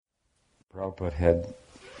Prabhupada had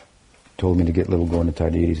told me to get little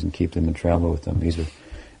Gauranatai deities and keep them and travel with them. These are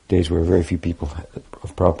days where very few people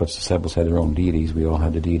of Prabhupada's disciples had their own deities. We all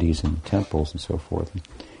had the deities in temples and so forth. And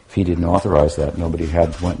if he didn't authorize that, nobody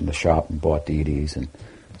went in the shop and bought deities and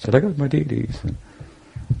said, I got my deities. And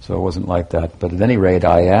so it wasn't like that. But at any rate,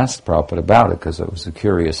 I asked Prabhupada about it because it was a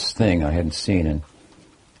curious thing I hadn't seen.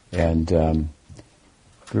 And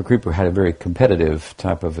Guru Kripa had a very competitive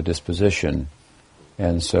type of a disposition.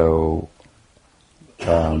 And so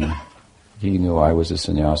he knew I was a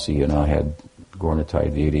sannyasi and I had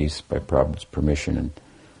Gauranatai deities by Prabhupada's permission. And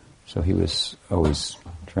so he was always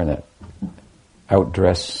trying to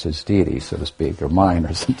outdress his deity, so to speak, or mine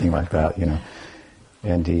or something like that, you know.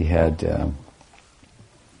 And he had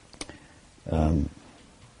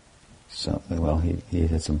he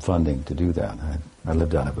had some funding to do that. I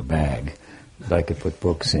lived out of a bag that I could put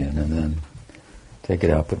books in and then take it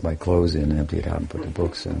out, put my clothes in, empty it out and put the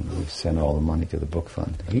books in. We sent all the money to the book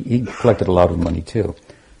fund. He collected a lot of money too,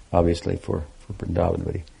 obviously for Vrindavan,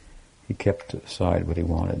 but he kept aside what he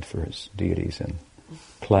wanted for his deities and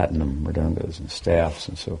platinum mridangas and staffs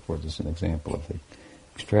and so forth as an example of the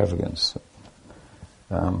extravagance.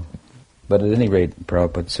 But at any rate,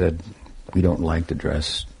 Prabhupada said, we don't like to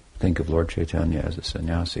think of Lord Chaitanya as a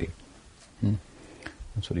sannyasi.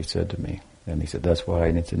 That's what he said to me. And he said, that's why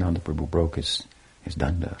Nityananda Prabhu broke his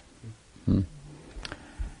danda.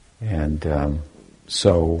 And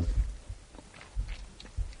so,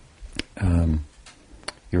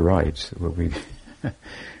 you're right.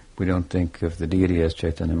 We don't think of the deity as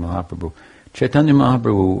Chaitanya Mahaprabhu. Chaitanya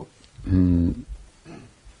Mahaprabhu,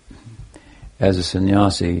 as a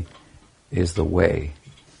sannyasi, is the way.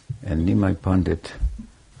 And Nimai Pandit,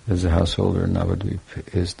 as a householder in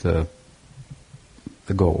Navadvip, is the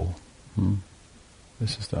goal.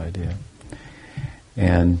 This is the idea.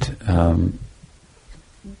 And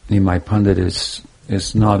Nimai Pandit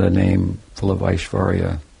is not a name full of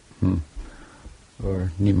Aishvarya,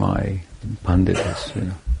 or Nimai Pandit is,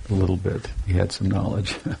 a little bit. He had some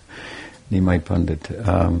knowledge. Nimai Pandit,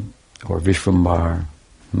 or Vishvambar.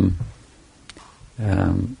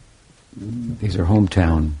 These are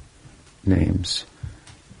hometown names.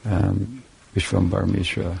 Vishvambar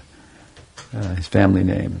Mishra, his family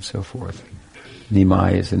name, and so forth.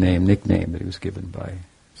 Nimai is a nickname that he was given by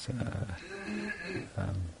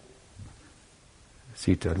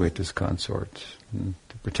Sita, Advaita's consort,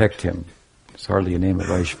 to protect him. It's hardly a name of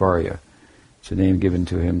Aishvarya. It's a name given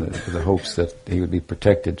to him with the hopes that he would be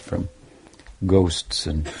protected from ghosts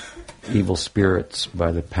and evil spirits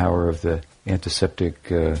by the power of the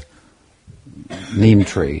antiseptic neem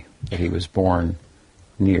tree that he was born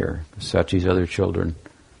near. Sachi's other children,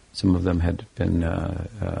 some of them had been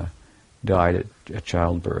died at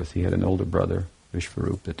childbirth. He had an older brother,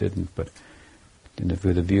 Vishvarup, that didn't, but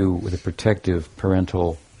with a protective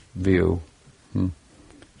parental view,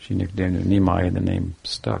 she nicknamed him Nimai and the name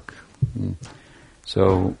stuck.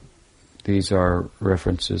 So these are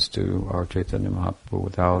references to our Chaitanya Mahaprabhu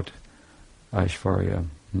without Aishvarya.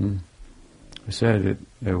 I said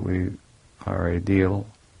that our ideal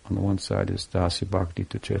on the one side is Dasya Bhakti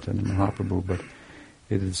to Chaitanya Mahaprabhu, but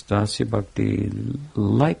it is Dasya Bhakti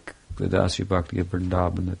like the Dasya Bhakti of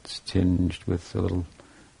Vrindavan that's tinged with a little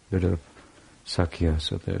bit of Sakhya,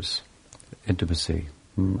 so there's intimacy,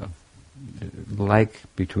 like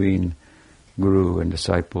between Guru and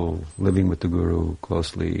disciple, living with the Guru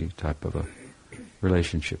closely type of a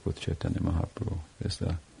relationship with Chaitanya Mahaprabhu is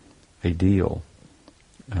the ideal.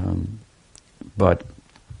 But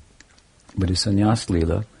his sannyas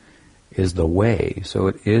lila is the way, so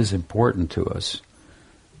it is important to us.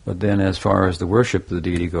 But then as far as the worship of the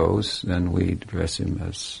deity goes, then we address him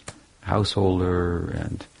as householder,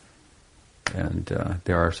 and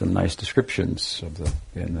there are some nice descriptions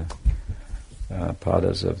in the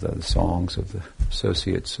padas of the songs of the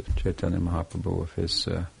associates of Chaitanya Mahaprabhu, of his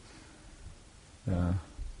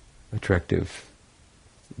attractive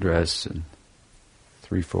dress and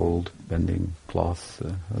threefold bending cloth.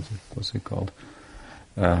 What's it called?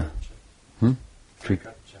 Yeah,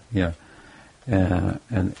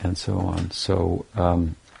 and so on. So,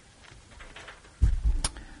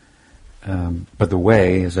 but the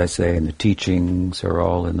way, as I say, and the teachings are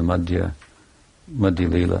all in the Madhya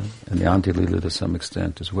Lila and the Anti Lila to some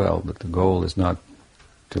extent as well. But the goal is not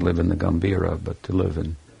to live in the Gambhira, but to live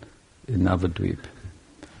in Navadvip.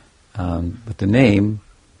 But the name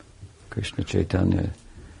Krishna Chaitanya,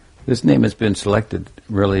 this name has been selected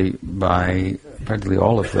really by practically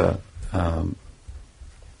all of the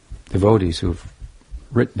devotees who've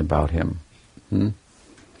written about him.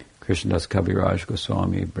 Krishnadas Kaviraj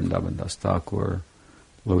Goswami, Vrindavan Das Thakur,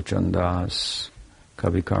 Lochan Das,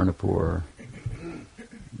 Kavi Karnapur,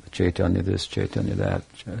 Chaitanya this, Chaitanya that,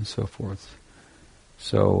 and so forth.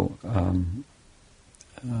 So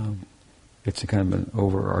it's a kind of an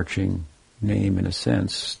overarching name in a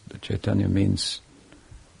sense. Chaitanya means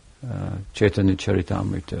Chaitanya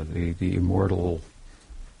Charitamrita, the immortal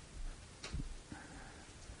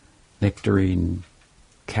nectarine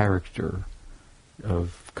character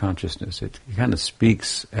of consciousness. It kind of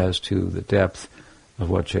speaks as to the depth of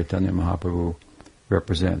what Chaitanya Mahaprabhu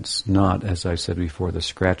represents, not, as I said before, the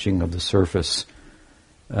scratching of the surface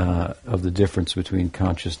of the difference between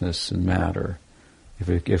consciousness and matter.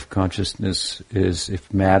 If consciousness is,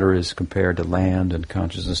 if matter is compared to land and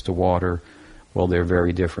consciousness to water, well, they're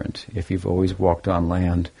very different. If you've always walked on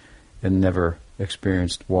land and never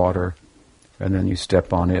experienced water, and then you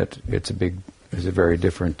step on it, it's a very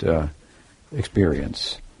different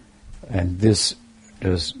experience. And this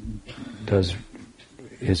is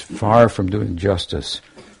far from doing justice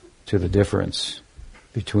to the difference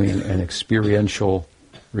between an experiential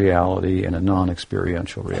reality and a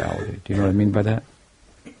non-experiential reality. Do you know what I mean by that?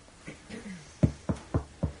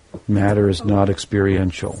 Matter is not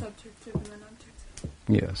experiential.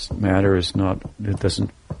 Yes, matter is not, it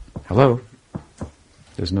doesn't, hello?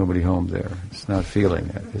 There's nobody home there. It's not feeling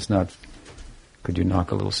it. It's not, could you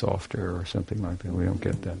knock a little softer or something like that? We don't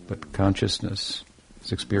get that. But consciousness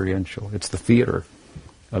is experiential. It's the theater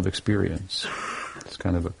of experience. It's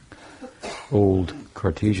kind of an old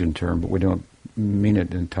Cartesian term, but we don't mean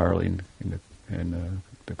it entirely in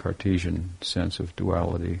the Cartesian sense of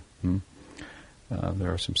duality.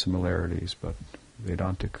 There are some similarities, but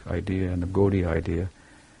Vedantic idea and the Gaudiya idea,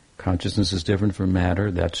 consciousness is different from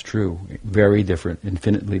matter, that's true. Very different,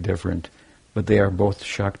 infinitely different. But they are both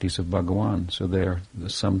Shaktis of Bhagawan, so they are, in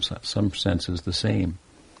some senses, the same.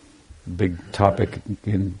 Big topic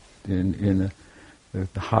in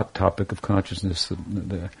the hot topic of consciousness,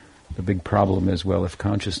 the big problem is, well, if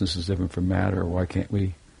consciousness is different from matter, why can't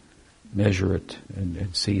we measure it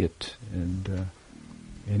and see it? And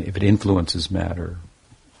if it influences matter,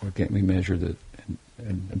 why can't we measure that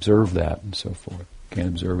and observe that and so forth? Can't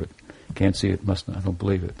observe it, can't see it, must not, I don't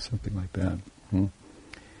believe it, something like that.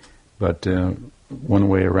 But one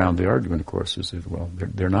way around the argument, of course, is that, well,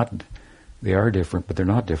 they are different, but they're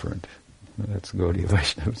not different. That's Gaudiya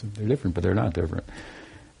Vaishnavism. They're different, but they're not different.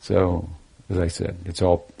 So, as I said, it's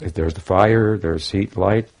all, there's the fire, there's heat,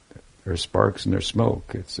 light, there's sparks, and there's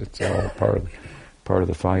smoke. It's all part of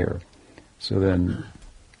the fire. So then,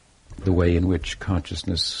 the way in which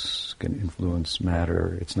consciousness can influence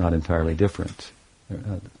matter, it's not entirely different. They're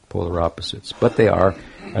not polar opposites. But they are,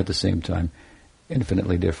 at the same time,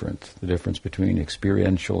 infinitely different. The difference between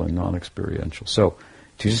experiential and non-experiential. So,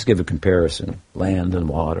 to just give a comparison, land and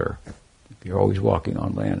water. You're always walking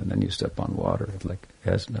on land, and then you step on water. It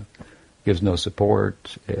gives no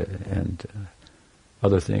support, and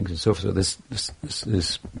other things, and so forth. So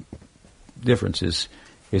this difference is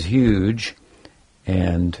huge,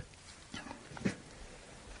 and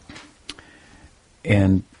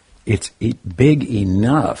it's big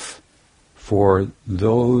enough for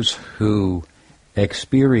those who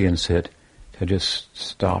experience it to just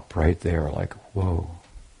stop right there, like, whoa.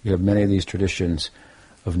 You have many of these traditions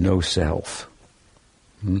of no self.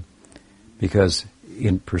 Because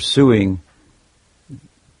in pursuing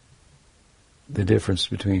the difference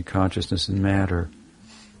between consciousness and matter,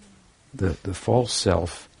 the false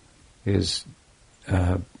self is,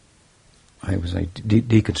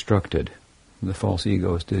 deconstructed. The false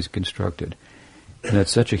ego is deconstructed. And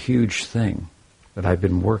it's such a huge thing that I've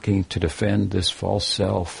been working to defend this false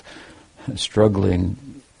self,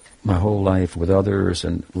 struggling my whole life with others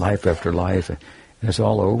and life after life, and it's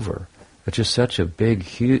all over. It's just such a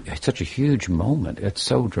huge moment. It's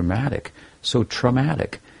so dramatic, so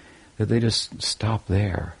traumatic, that they just stop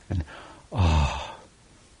there and,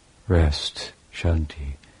 rest,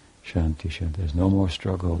 shanti, shanti, shanti. There's no more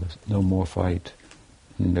struggle, there's no more fight,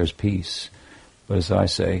 and there's peace. But as I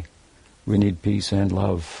say, we need peace and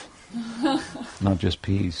love, not just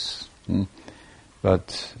peace.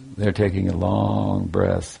 But they're taking a long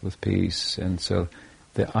breath with peace, and so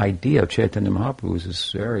the idea of Chaitanya Mahaprabhu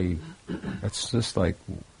is that's just like,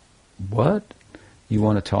 what? You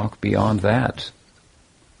want to talk beyond that?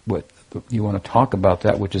 What? You want to talk about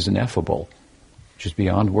that which is ineffable, which is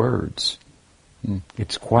beyond words.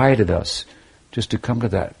 It's quieted us just to come to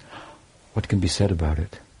that. What can be said about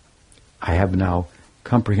it? I have now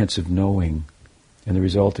comprehensive knowing, and the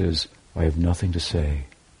result is I have nothing to say.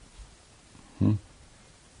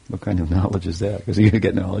 What kind of knowledge is that? Because you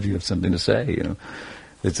get knowledge, you have something to say,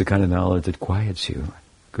 It's the kind of knowledge that quiets you.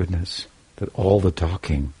 Goodness, that all the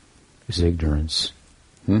talking is ignorance.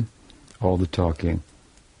 All the talking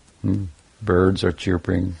Birds are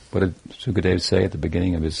chirping. What did Sukadeva say at the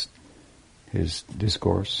beginning of his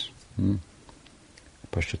discourse?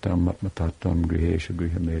 Pashyatam matmatatam grihesha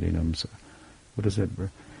grihamedinam. What is that?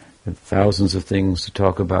 Thousands of things to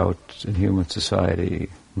talk about in human society.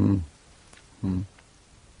 Pashyatam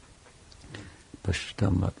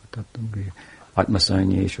matmatatam grihesha.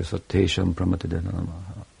 Atmasainyesha satesham pramatidanama.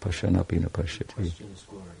 Pashyanapi na pashyati. Question is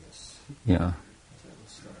glorious. Yeah.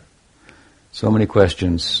 So many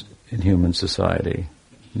questions in human society.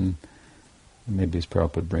 Maybe as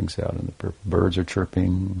Prabhupada brings out in the birds are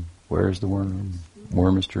chirping. Where's the worm?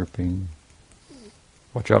 Worm is chirping.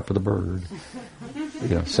 Watch out for the bird.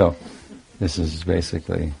 So this is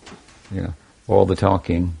basically, all the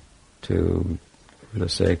talking for the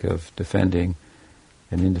sake of defending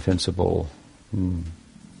an indefensible,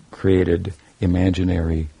 created,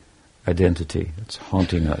 imaginary identity that's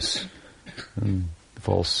haunting us. The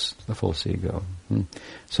false ego.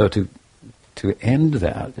 So to end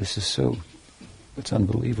that, this is it's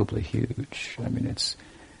unbelievably huge. I mean,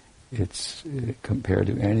 it's compared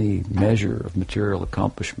to any measure of material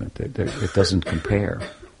accomplishment, it doesn't compare.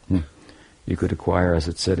 You could acquire, as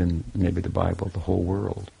it said in maybe the Bible, the whole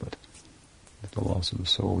world, but with the loss of the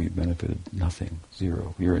soul, you benefited nothing,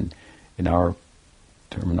 zero. You're in our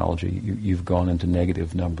terminology, you've gone into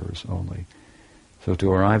negative numbers only. So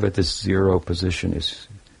to arrive at this zero position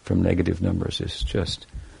from negative numbers is just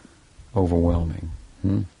overwhelming,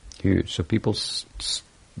 huge. So people,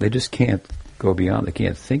 they just can't go beyond. They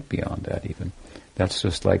can't think beyond that even. That's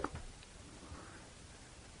just like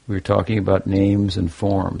we were talking about names and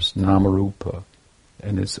forms, namarupa,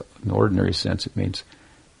 and in an ordinary sense it means,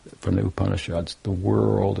 from the Upanishads, the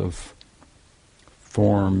world of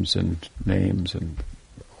forms and names and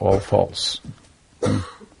all false.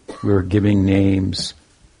 We're giving names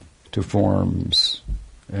to forms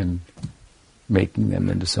and making them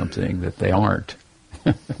into something that they aren't.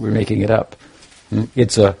 We're making it up.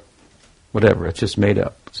 It's it's just made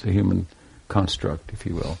up. It's a human construct, if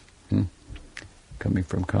you will, coming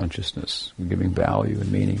from consciousness. We're giving value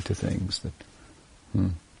and meaning to things that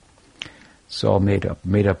it's all made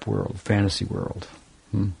up world, fantasy world.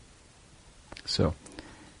 So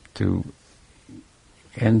to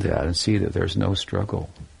end that and see that there's no struggle.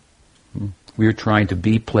 We're trying to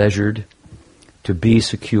be pleasured, to be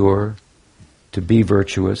secure, to be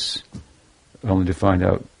virtuous, only to find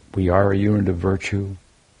out we are a unit of virtue,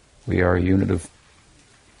 we are a unit of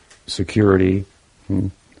security,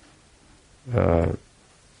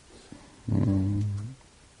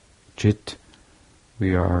 chit,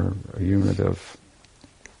 we are a unit of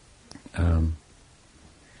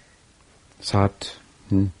sat.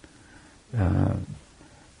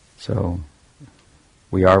 So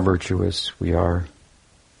we are virtuous, we are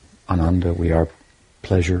ananda, we are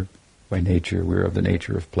pleasure by nature, we're of the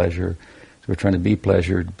nature of pleasure. So we're trying to be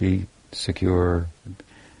pleasured, be secure,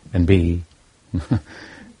 and be.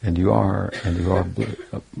 and you are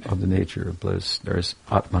of the nature of bliss. There's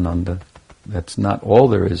Atmananda. That's not all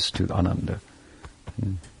there is to Ananda.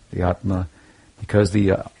 The Atma, because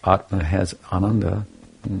the Atma has Ananda,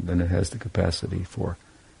 then it has the capacity for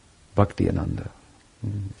Bhakti Ananda.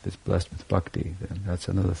 If it's blessed with Bhakti, then that's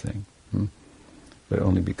another thing. But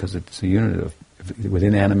only because it's a unit of, with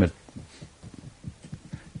inanimate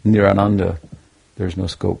Nirananda, there's no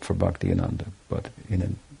scope for Bhakti Ananda. But in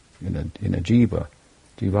a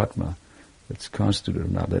Jivatma, that's constituted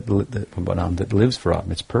of Ananda, that lives for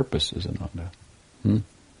Atma, its purpose is Ananda. And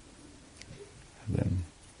then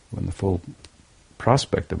when the full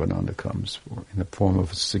prospect of Ananda comes, or in the form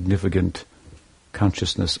of a significant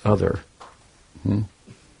consciousness other, in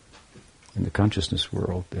the consciousness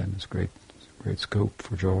world, then there's great scope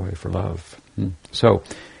for joy, for love. So,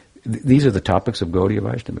 these are the topics of Gaudiya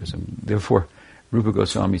Vaishnavism. Therefore, Rupa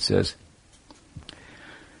Goswami says,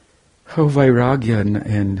 Vairagya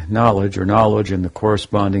and knowledge, or knowledge and the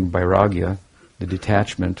corresponding Vairagya, the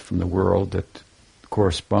detachment from the world that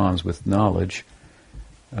corresponds with knowledge,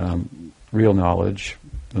 real knowledge,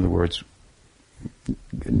 in other words,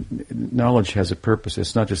 knowledge has a purpose.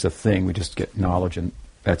 It's not just a thing. We just get knowledge and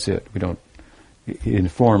that's it. It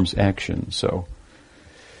informs action. So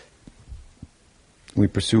we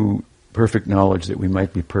pursue perfect knowledge that we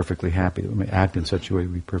might be perfectly happy, that we may act in such a way to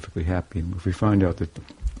be perfectly happy. And if we find out that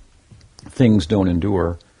things don't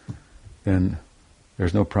endure, then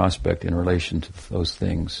there's no prospect in relation to those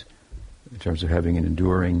things in terms of having an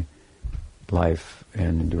enduring life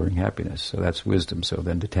and enduring happiness. So that's wisdom. So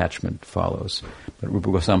then detachment follows. But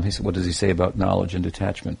Rupa Goswami, what does he say about knowledge and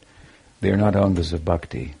detachment? They are not angas of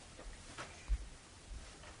bhakti.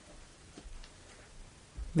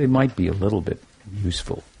 They might be a little bit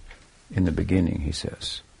useful in the beginning, he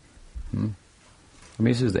says. I mean,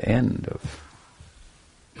 this is the end of...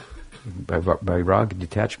 By raga,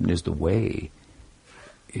 detachment is the way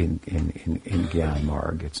in Gyan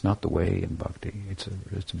Marg. It's not the way in Bhakti. It's a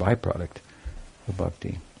byproduct of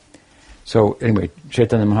Bhakti. So anyway,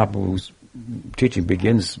 Chaitanya Mahaprabhu's teaching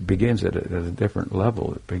begins at a different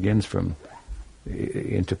level. It begins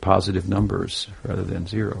into positive numbers rather than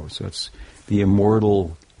zero. So it's the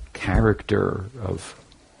immortal character of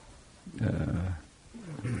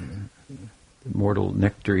immortal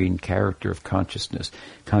nectarine character of consciousness.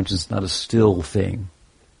 Consciousness is not a still thing,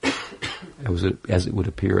 as it would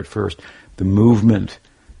appear at first. The movement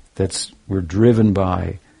we're driven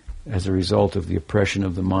by as a result of the oppression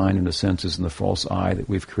of the mind and the senses and the false I that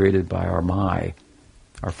we've created by our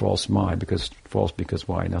false mind, because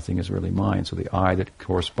why? Nothing is really mine. So the I that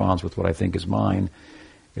corresponds with what I think is mine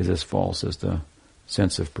is as false as the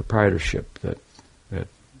sense of proprietorship that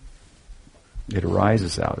it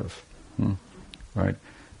arises out of. Right?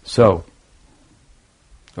 So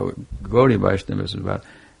Gaudiya Vaishnava is about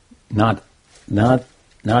not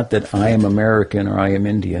that I am American or I am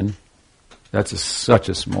Indian. That's such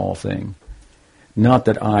a small thing. Not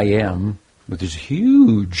that I am, which is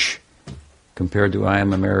huge compared to I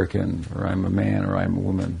am American or I'm a man or I'm a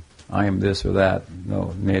woman. I am this or that.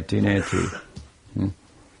 No, neti neti.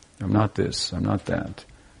 I'm not this, I'm not that.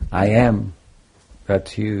 I am,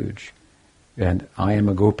 that's huge. And I am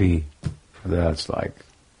a gopi. That's like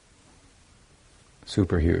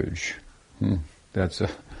super huge.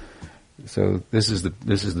 So this is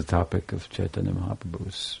the topic of Chaitanya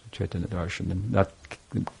Mahaprabhu's Chaitanya Darshan, not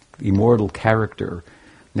immortal character,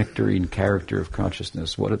 nectarine character of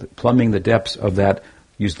consciousness. Plumbing the depths of that?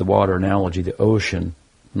 Use the water analogy, the ocean.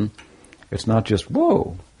 It's not just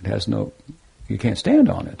whoa. It has you can't stand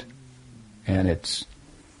on it, and it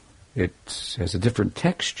has a different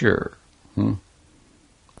texture,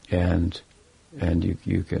 and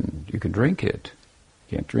you can drink it.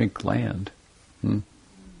 You can't drink land. And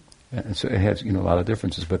so it has, a lot of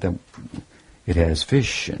differences, but then it has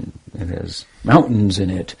fish and it has mountains in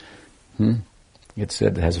it. It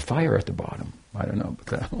said it has a fire at the bottom. I don't know, but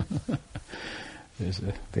that one. There's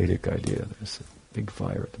a Vedic idea. There's a big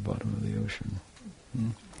fire at the bottom of the ocean.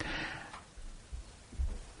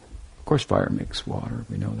 Of course, fire makes water.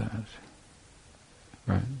 We know that,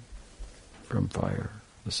 right? From fire,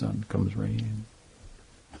 the sun comes rain.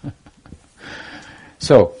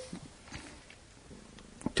 So,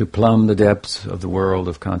 to plumb the depths of the world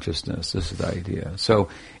of consciousness, this is the idea. So,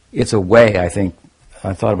 it's a way, I think,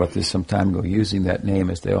 I thought about this some time ago, using that name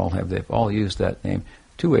as they've all used that name.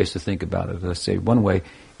 Two ways to think about it. Let's say one way,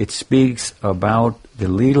 it speaks about the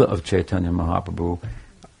Leela of Chaitanya Mahaprabhu,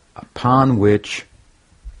 upon which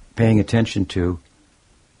paying attention to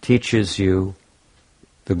teaches you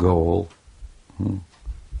the goal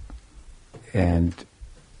and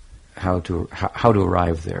how to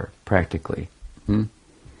arrive there practically.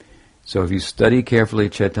 So if you study carefully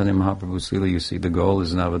Chaitanya Mahaprabhu's Leela, you see the goal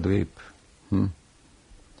is Navadvip.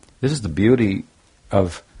 This is the beauty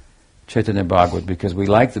of Chaitanya Bhagavat, because we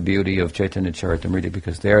like the beauty of Chaitanya Charitamrita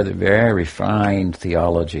because there the very refined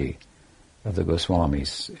theology of the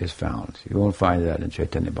Goswamis is found. You won't find that in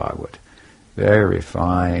Chaitanya Bhagavat. Very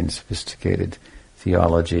refined, sophisticated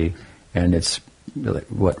theology, and it's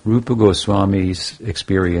what Rupa Goswami's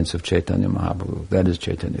experience of Chaitanya Mahaprabhu, that is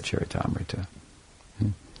Chaitanya Charitamrita.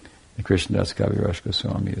 And Krishnadas Kaviraj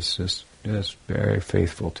Goswami is just very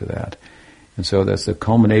faithful to that. And so that's the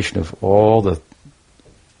culmination of all the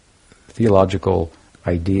theological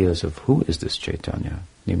ideas of who is this Chaitanya,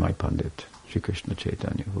 Nimai Pandit, Sri Krishna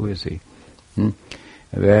Chaitanya, who is he?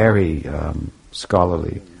 Very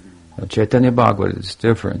scholarly. Chaitanya Bhagavat is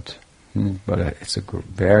different, but it's a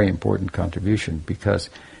very important contribution because,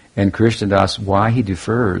 and Krishnadas, why he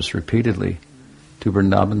defers repeatedly to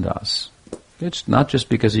Vrindavan Das. It's not just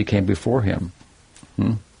because he came before him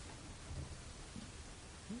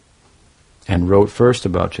and wrote first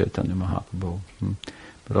about Chaitanya Mahaprabhu,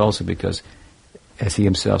 but also because, as he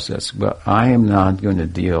himself says, well, I am not going to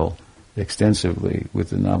deal extensively with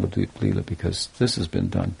the Navadvip Leela because this has been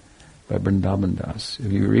done by Vrindavan Das.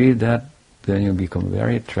 If you read that, then you'll become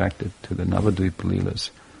very attracted to the Navadvip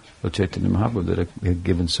Leelas of Chaitanya Mahaprabhu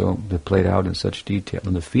that that played out in such detail,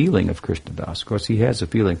 and the feeling of Krishna Das. Of course, he has a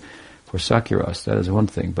feeling for Sakyaras, that is one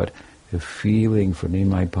thing, but the feeling for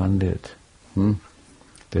Nimai Pandit,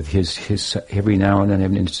 that his every now and then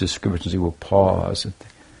in his descriptions he will pause,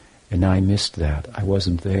 and I missed that. I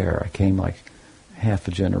wasn't there. I came like half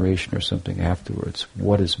a generation or something afterwards.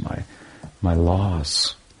 What is my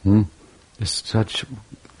loss? There's such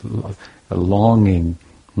a longing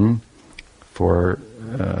for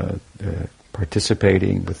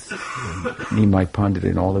participating with Nimai Pandit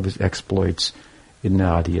in all of his exploits in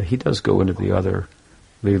Nadia. He does go into the other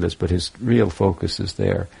Leelas, but his real focus is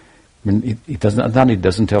there. I mean, he doesn't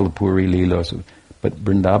tell the Puri Leelas, but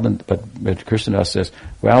Vrindavan, but Krishnadas says,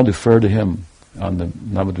 well, I'll defer to him on the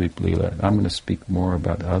Navadvip Leela. I'm going to speak more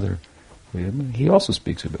about other. He also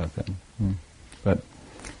speaks about them. But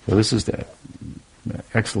so this is the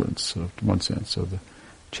excellence, of, in one sense, of the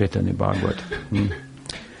Chaitanya Bhagavat.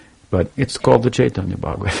 But it's called the Chaitanya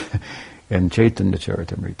Bhagavat. And Chaitanya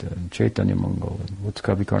Charitamrita, and Chaitanya Mangal, and what's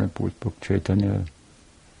Kavi Karnapur's book, Chaitanya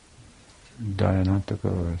Dayanantaka,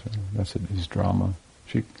 or that's his drama.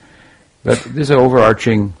 But there's an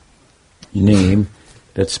overarching name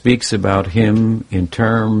that speaks about him in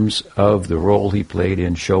terms of the role he played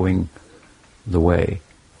in showing the way.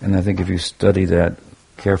 And I think if you study that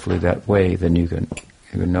carefully that way, then you can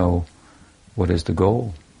know what is the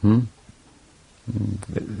goal. In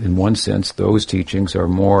one sense, those teachings are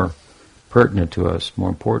more pertinent to us, more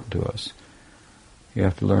important to us. You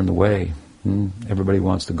have to learn the way. Everybody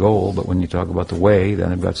wants the goal, but when you talk about the way, then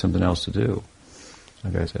they've got something else to do.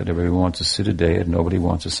 Like I said, everybody wants a Siddhadeha, nobody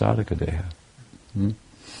wants a Sadhakadeha.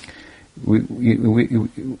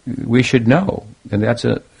 We should know, and that's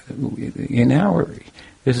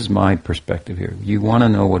this is my perspective here. You want to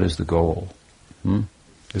know what is the goal.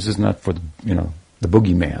 This is not for the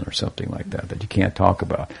boogeyman or something like that you can't talk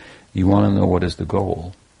about. You want to know what is the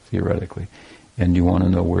goal, theoretically, and you want to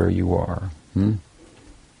know where you are.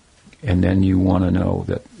 And then you want to know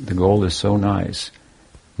that the goal is so nice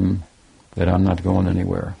that I'm not going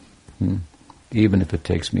anywhere, even if it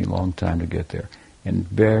takes me a long time to get there. And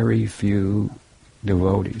very few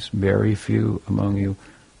devotees, very few among you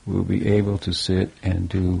will be able to sit and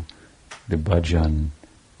do the bhajan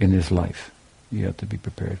in this life. You have to be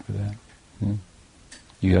prepared for that.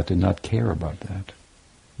 You have to not care about that.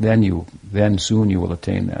 Then soon you will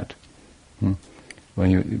attain that.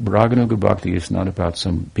 Raganuga Bhakti is not about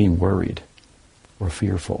being worried or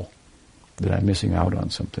fearful that I'm missing out on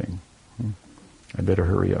something. I better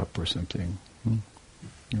hurry up or something.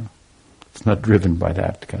 It's not driven by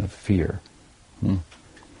that kind of fear.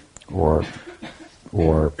 Or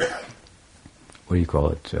what do you call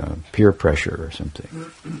it? Peer pressure or something.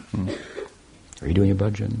 Are you doing a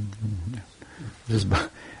bhajan?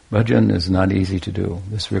 Bhajan is not easy to do.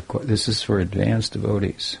 This is for advanced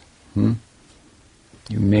devotees.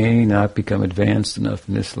 You may not become advanced enough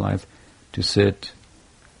in this life to sit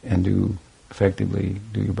and effectively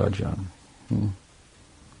do your bhajan.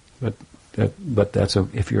 But that's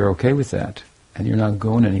if you're okay with that, and you're not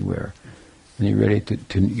going anywhere, and you're ready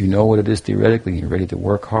to you know what it is theoretically, you're ready to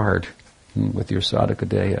work hard with your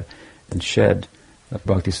sadhakadeha and shed.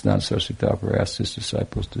 Bhaktisiddhanta Saraswati Thakur asked his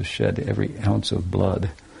disciples to shed every ounce of blood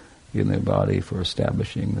in their body for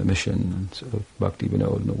establishing the mission of Bhakti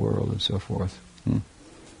Vinod in the world and so forth.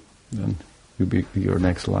 Then your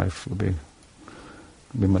next life will be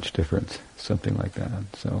much different, something like that.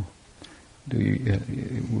 So,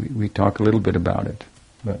 we talk a little bit about it,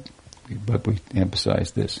 but we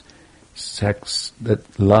emphasize this: that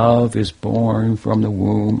love is born from the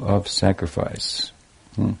womb of sacrifice.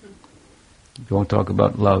 You don't talk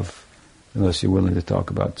about love unless you're willing to talk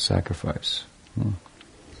about sacrifice.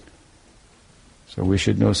 So we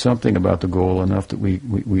should know something about the goal enough that we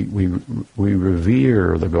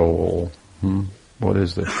revere the goal. What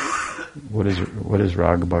is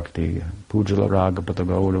Raga Bhakti? Pujala Raga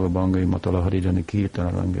Patagaurava Bangai Matala Harijana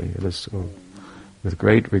Kirtana Rangai. With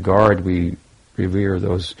great regard we revere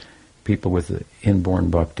those people with the inborn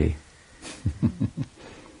bhakti.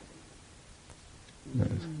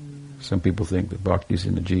 Some people think that bhakti is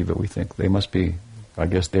in the jiva. We think they must be, I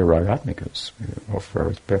guess they're ragatmikas. We offer our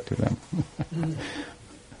respect to them.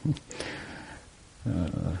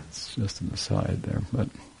 It's just an aside there. But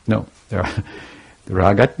no, there are the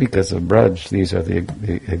ragatmikas of Braj. These are the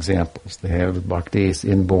examples. They have bhakti is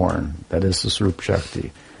inborn. That is the Swarup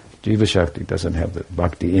Shakti. Jiva Shakti doesn't have the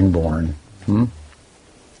bhakti inborn.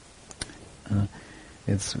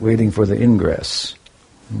 It's waiting for the ingress.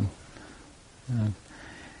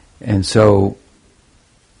 And so,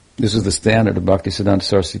 this is the standard of Bhaktisiddhanta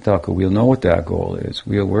Saraswati Thakur. We'll know what that goal is.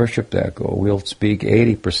 We'll worship that goal. We'll speak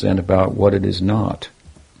 80% about what it is not.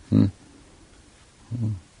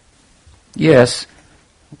 Yes,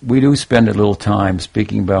 we do spend a little time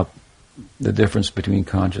speaking about the difference between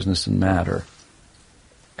consciousness and matter.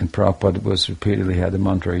 And Prabhupada was repeatedly had the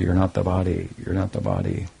mantra, you're not the body, you're not the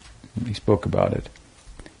body. He spoke about it.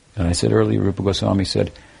 And I said earlier, Rupa Goswami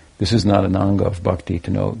said, this is not an anga of bhakti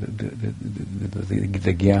to know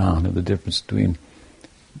the gyan of the difference between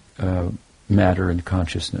matter and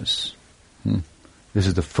consciousness. This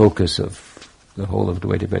is the focus of the whole of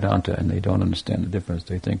Advaita Vedanta, and they don't understand the difference.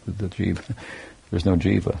 They think that the jiva, there's no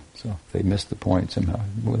jiva, so they miss the point somehow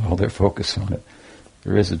with all their focus on it.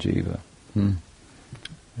 There is a jiva.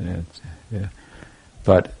 Yeah.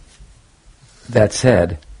 But that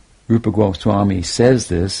said, Rupa Goswami says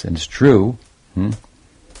this, and it's true.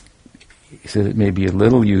 He says it may be a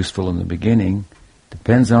little useful in the beginning.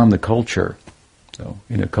 Depends on the culture. So,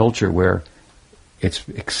 in a culture where it's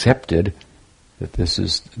accepted that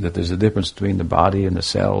there's a difference between the body and the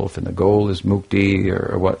self, and the goal is mukti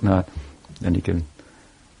or whatnot, then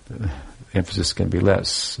the emphasis can be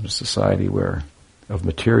less. In a society of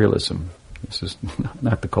materialism, this is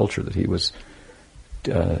not the culture that he was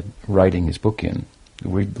writing his book in.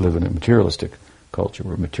 We live in a materialistic culture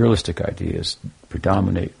where materialistic ideas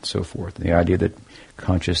predominate and so forth. And the idea that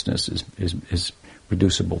consciousness is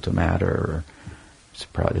reducible to matter, or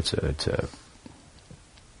it's a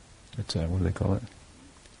what do they call it?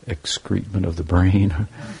 Excrement of the brain,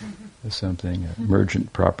 or something,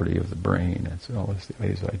 emergent property of the brain. It's all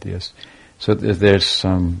these ideas. So there's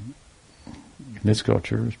some, in this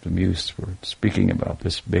culture, it's been used for speaking about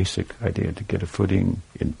this basic idea to get a footing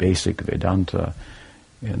in basic Vedanta,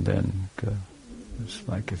 and then it's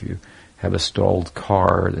like if you have a stalled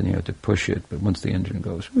car, then you have to push it, but once the engine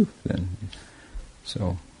goes, then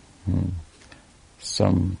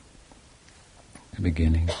some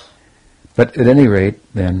beginning. But at any rate,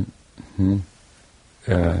 then,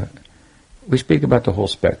 we speak about the whole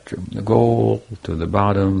spectrum, the goal to the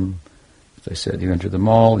bottom. As I said, you enter the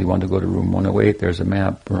mall, you want to go to room 108, there's a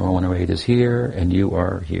map, room 108 is here, and you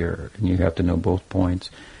are here. And you have to know both points.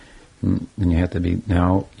 And you have to be,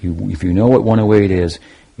 if you know what 108 is,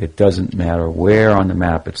 it doesn't matter where on the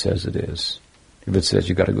map it says it is. If it says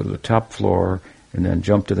you got to go to the top floor, and then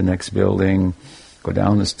jump to the next building, go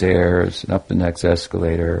down the stairs, and up the next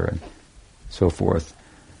escalator, and so forth.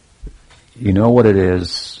 You know what it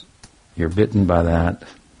is. You're bitten by that.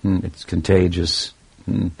 It's contagious.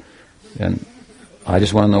 And I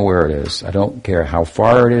just want to know where it is. I don't care how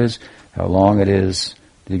far it is, how long it is.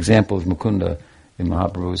 The example of Mukunda in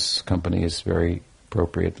Mahaprabhu's company is very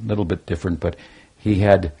appropriate, a little bit different, but he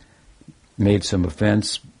had made some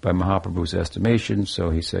offense by Mahaprabhu's estimation, so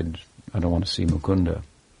he said, I don't want to see Mukunda.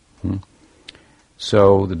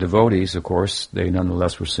 So the devotees, of course, they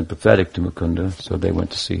nonetheless were sympathetic to Mukunda, so they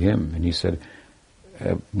went to see him. And he said,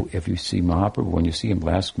 if you see Mahaprabhu, when you see him,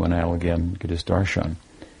 ask when I'll again get his darshan.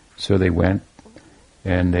 So they went,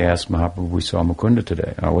 and they asked Mahaprabhu, we saw Mukunda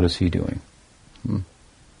today. Oh, what is he doing? He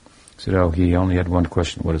said, he only had one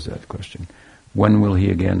question. What is that question? When will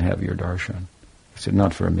he again have your darshan? He said,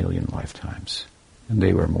 not for 1,000,000 lifetimes. And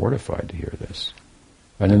they were mortified to hear this.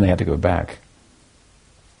 And then they had to go back.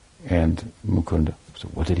 And Mukunda, so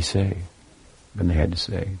what did he say? And they had to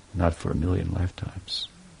say, not for 1,000,000 lifetimes.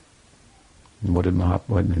 And what did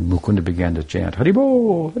Mahaprabhu, and Mukunda began to chant,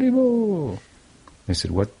 Haribo, Haribo. They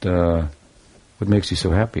said, what makes you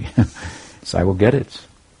so happy? So I will get it.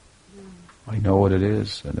 I know what it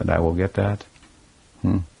is, and then I will get that.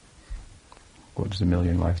 What is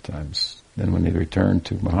 1,000,000 lifetimes? Then when they returned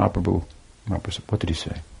to Mahaprabhu, Mahaprabhu said, what did he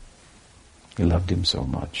say? He loved him so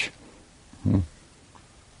much.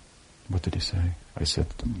 What did he say? I said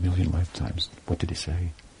 1,000,000 lifetimes. What did he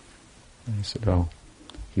say? And he said,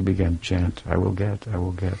 he began to chant, I will get, I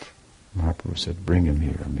will get. Mahaprabhu said, bring him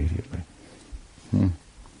here immediately.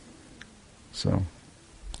 So,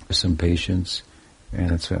 with some patience,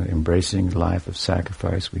 and it's embracing the life of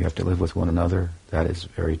sacrifice. We have to live with one another. That is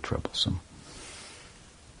very troublesome.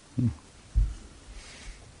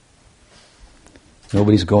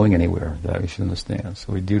 Nobody's going anywhere, that we should understand.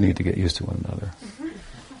 So we do need to get used to one another.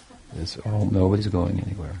 Nobody's going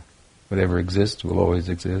anywhere. Whatever exists will always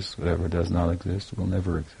exist. Whatever does not exist will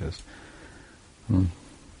never exist.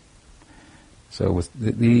 So with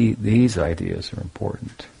these ideas are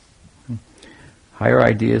important. Higher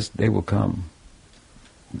ideas, they will come.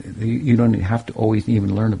 You don't have to always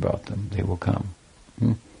even learn about them. They will come.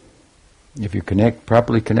 If you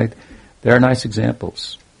properly connect, there are nice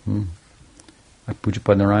examples.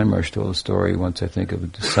 Pujapad Narayan Maharaj told a story once, I think,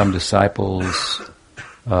 of some disciples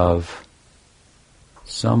of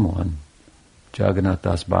someone, Jagannath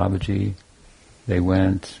Das Babaji. They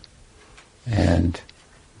went and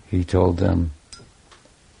he told them,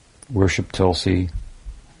 worship Tulsi,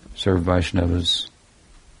 serve Vaishnavas,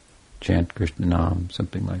 chant Krishna Nam,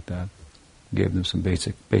 something like that. Gave them some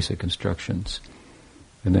basic instructions.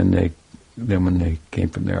 And then when they came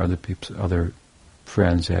from there, other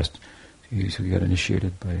friends asked, you got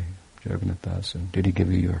initiated by Jagannath Das, and did he give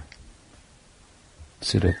you your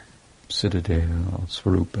Siddha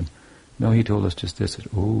Swarup? And no, he told us just this.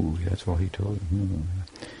 Oh, that's all he told him.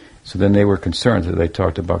 So then they were concerned, so they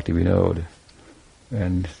talked to Bhakti Vinod,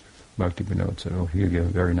 and Bhakti Vinod said, "Oh, you give a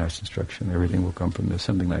very nice instruction. Everything will come from this,"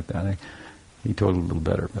 something like that. He told it a little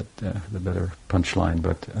better, but the better punchline.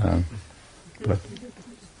 But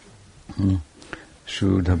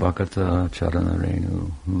Shuddha Bhakata Charana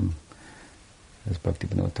Renu, as Bhakti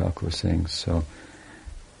Vinod Thakur sings. So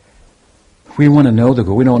we want to know the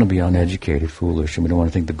goal. We don't want to be uneducated, foolish, and we don't want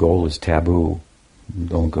to think the goal is taboo.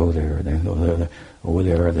 Don't go there. They go there. Over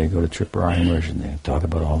there, they go to Tripurahimers and they talk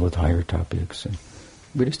about all the higher topics. And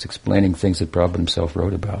we're just explaining things that Prabhupada himself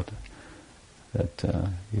wrote about, that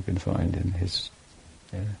you can find in his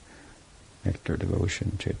Nectar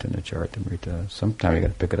Devotion, Chaitanya Charitamrita. Sometime you got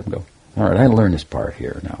to pick it up and go, all right, I learned this part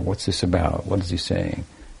here now. What's this about? What is he saying?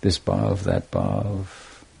 This bhav, that bhav,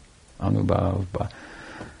 anubhav,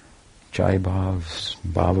 chai bhavs,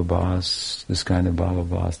 bhava bhavs, this kind of bhava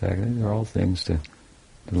bhavs. These are all things to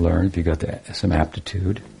learn if you got some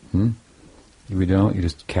aptitude. If you don't, you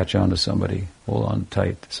just catch on to somebody, hold on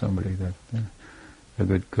tight to somebody, that a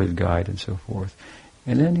good guide and so forth.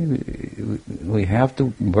 And then we have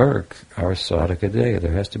to work our sadhaka day.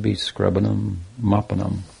 There has to be scrubbanam,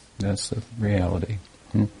 mappanam. That's the reality.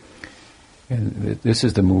 And this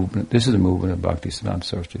is the movement. This is the movement of Bhaktisiddhanta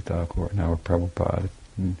Saraswati Thakur and our Prabhupada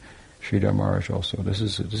and Sridhar Maharaj also. This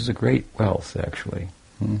is a great wealth, actually.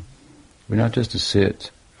 We're not just to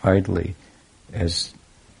sit idly as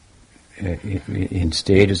in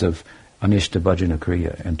stages of anishta bhajana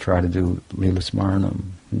kriya and try to do lila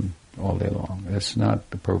smaranam all day long. That's not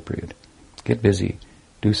appropriate. Get busy.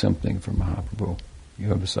 Do something for Mahaprabhu. You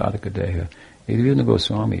have a sadhaka deha. Even the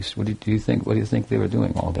Goswamis, what do you think they were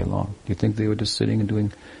doing all day long? Do you think they were just sitting and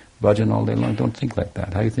doing bhajan all day long? Don't think like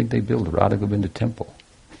that. How do you think they built Radha Govinda temple?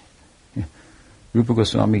 Rupa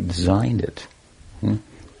Goswami designed it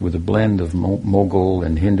with a blend of Mughal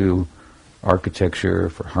and Hindu architecture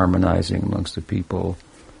for harmonizing amongst the people,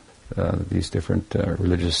 these different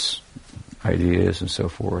religious ideas and so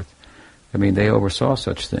forth. I mean, they oversaw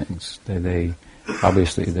such things. They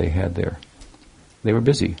obviously they were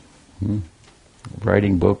busy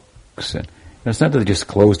writing books, and it's not that they just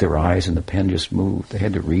closed their eyes and the pen just moved. They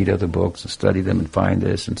had to read other books and study them and find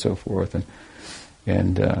this and so forth,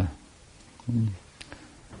 and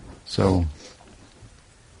so.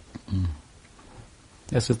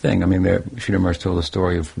 That's the thing. I mean, Sridhar Maharaj told the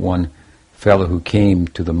story of one fellow who came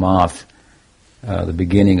to the Math, the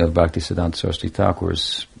beginning of Bhaktisiddhanta Saraswati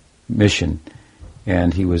Thakur's mission,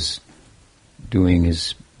 and he was doing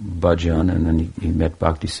his bhajan, and then he met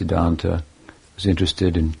Bhaktisiddhanta, was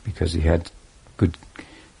interested in because he had good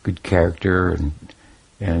character,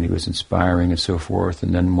 and he was inspiring and so forth.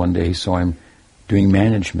 And then one day he saw him doing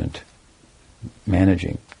managing.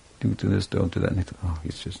 Do this, don't do that. And he thought, oh,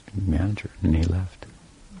 he's just a manager. And he left.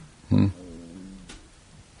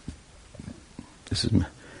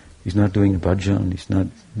 He's not doing a bhajan. He's not.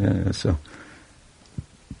 So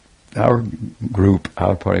our group,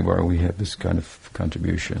 our party bar, we have this kind of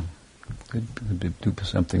contribution. Could do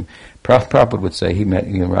something. Prabhupada would say he met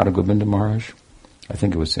Radha Govinda Maharaj. I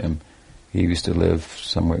think it was him. He used to live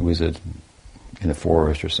somewhere. He was in the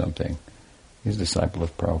forest or something. He's a disciple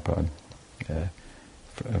of Prabhupada.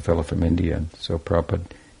 A fellow from India. And so Prabhupada,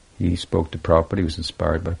 he spoke to Prabhupada, he was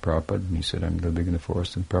inspired by Prabhupada, and he said, I'm living in the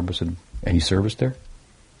forest. And Prabhupada said, any service there?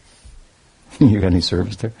 You got any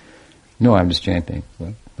service there? No, I'm just chanting.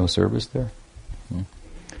 What? No service there?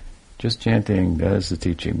 Just chanting, that is the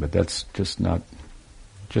teaching, but that's just now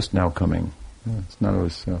coming. It's not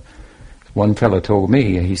always. One fellow told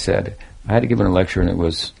me, he said, I had to give him a lecture and it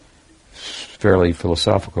was fairly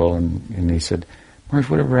philosophical, and he said, Maharaj,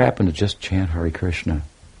 whatever happened to just chant Hare Krishna?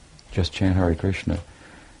 Just chant Hare Krishna.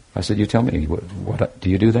 I said, you tell me, what do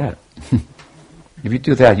you do that? If you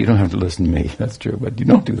do that, you don't have to listen to me. That's true, but you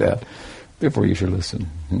don't do that. Therefore, you should listen.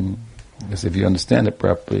 Because if you understand it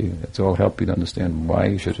properly, it's all help you to understand why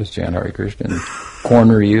you should just chant Hare Krishna and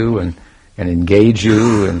corner you and engage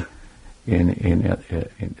you and in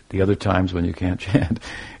the other times when you can't chant,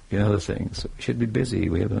 other things. So we should be busy.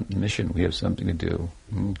 We have a mission. We have something to do.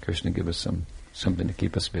 Krishna give us something to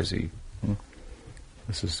keep us busy.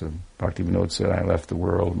 This is Bhakti Vinod said, I left the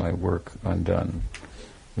world, my work undone.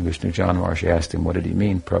 When Vishnu John Maharaj asked him, what did he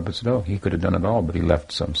mean? Prabhupada said, he could have done it all, but he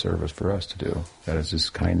left some service for us to do. That is his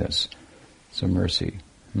kindness, some mercy.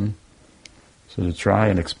 So to try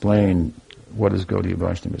and explain what is Gaudiya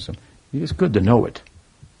Vaishnavism, it's good to know it.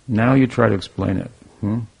 Now you try to explain it.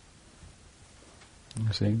 You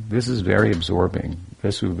see, this is very absorbing.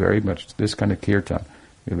 This kind of kirtan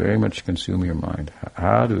will very much consume your mind.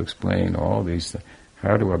 How to explain all these things?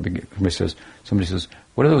 How do I begin? Somebody says,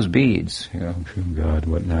 what are those beads? Oh God,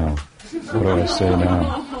 what now? What do I say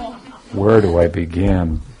now? Where do I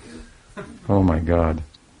begin? Oh my God.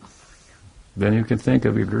 Then you can think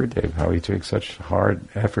of your Gurudev, how he took such hard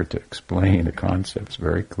effort to explain the concepts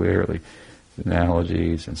very clearly, the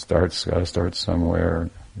analogies, and gotta start somewhere,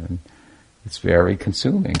 and it's very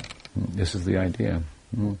consuming. This is the idea.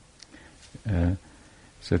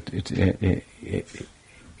 So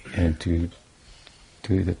and to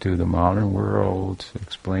the modern world, to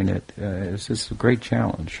explain it, it's just a great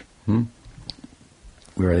challenge.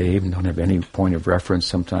 Where they even don't have any point of reference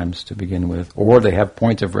sometimes to begin with, or they have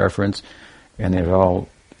points of reference, and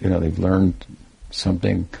they've learned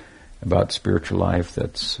something about spiritual life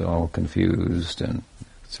that's all confused, and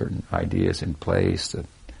certain ideas in place that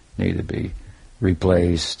need to be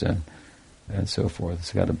replaced, and so forth.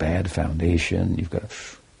 It's got a bad foundation. You've got to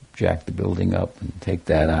jack the building up and take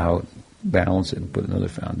that out, balance it, and put another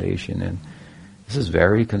foundation in. This is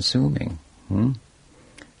very consuming.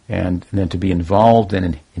 And then to be involved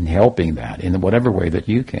in helping that in whatever way that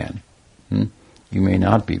you can. You may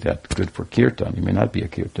not be that good for kirtan. You may not be a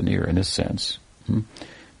kirtanier in this sense.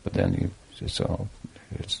 But then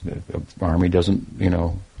the army doesn't,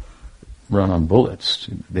 run on bullets.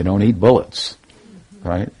 They don't eat bullets,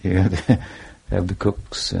 right? You have the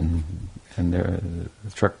cooks and the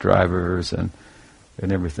truck drivers and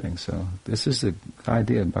everything. So this is the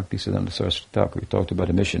idea of Bhaktisiddhanta Saraswati Thakur. We talked about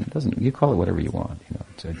a mission. You call it whatever you want.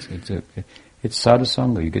 It's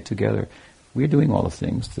sadhusanga. You get together. We're doing all the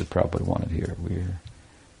things that Prabhupada wanted here. We're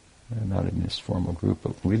not in this formal group,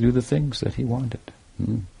 but we do the things that he wanted.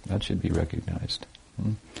 That should be recognized.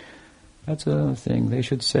 That's a thing. They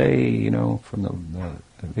should say,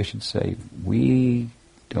 they should say, we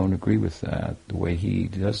don't agree with that, the way he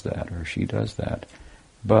does that or she does that.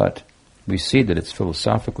 But we see that it's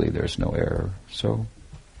philosophically there's no error. So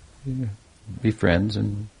be friends,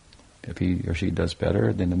 and if he or she does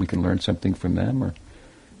better, then we can learn something from them, or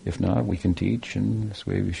if not, we can teach, and this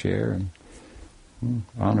way we share and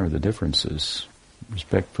honor the differences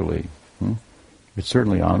respectfully. It's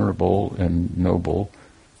certainly honorable and noble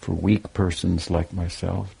for weak persons like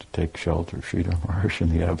myself to take shelter of Sridhar Maharaj in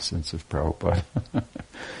the absence of Prabhupada,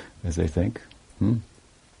 as they think.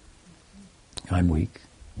 I'm weak.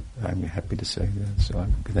 I'm happy to say that. So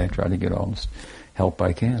I try to get all the help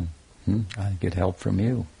I can. I get help from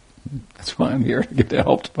you. That's why I'm here, to get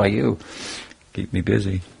helped by you. Keep me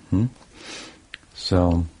busy.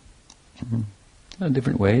 So,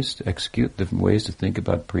 different ways to execute, different ways to think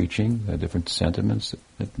about preaching, different sentiments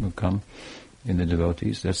that will come in the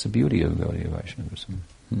devotees. That's the beauty of Gaudiya Vaishnavism.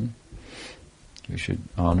 You should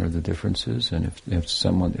honor the differences, and if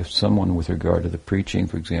someone with regard to the preaching,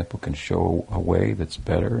 for example, can show a way that's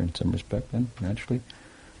better in some respect, then naturally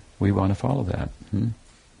we want to follow that. You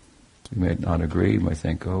may not agree. You might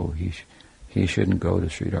think, he shouldn't go to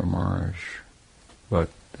Sridhar Maharaj. But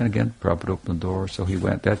then again, Prabhupada opened the door, so he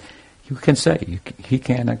went. That you can say he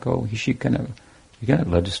cannot go. She cannot. You cannot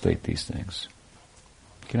legislate these things.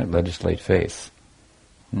 You cannot legislate faith.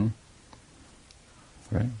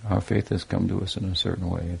 Right? Our faith has come to us in a certain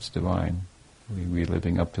way. It's divine. We're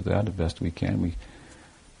living up to that the best we can. We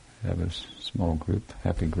have a small group,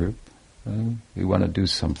 happy group. We want to do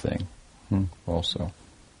something also.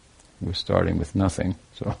 We're starting with nothing,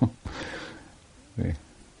 so we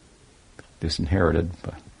disinherited,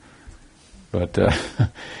 but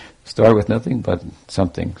start with nothing but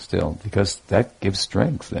something still, because that gives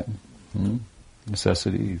strength then.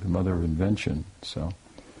 Necessity, the mother of invention. So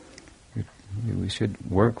we should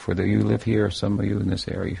work for you live here, some of you in this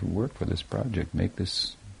area who work for this project, make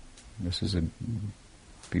this is if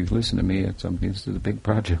you listen to me, this is a big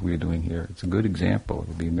project we're doing here. It's a good example.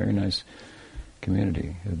 It'll be a very nice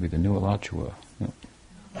community. It'll be the new Alachua.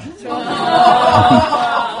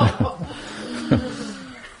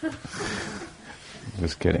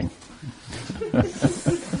 Just kidding.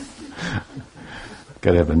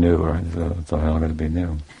 Got to have a new, or it's all going to be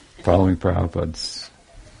new. Following Prabhupada's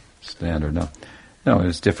standard. No,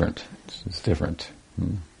 it's different. It's different.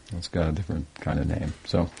 It's got a different kind of name.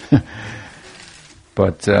 So,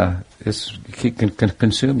 but it can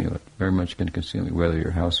consume you. It very much can consume you, whether you're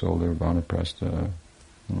householder, vanaprastha,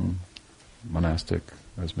 monastic,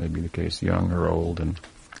 as may be the case, young or old, and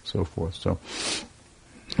so forth. So,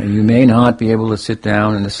 you may not be able to sit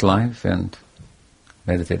down in this life and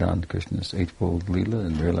meditate on Krishna's eightfold Leela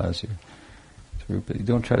and realize your truth. But you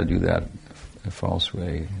don't try to do that in a false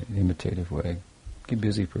way, an imitative way. Get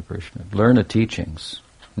busy for Krishna. Learn the teachings.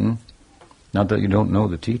 Not that you don't know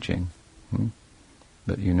the teaching,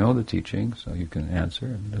 but you know the teaching, so you can answer.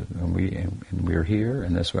 And we're here,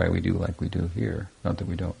 and that's why we do like we do here. Not that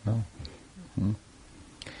we don't know.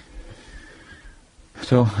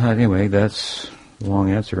 So anyway, that's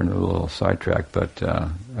long answer and a little sidetrack, but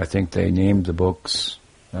I think they named the books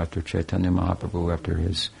after Chaitanya Mahaprabhu, after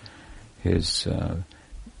his.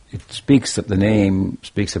 It speaks that the name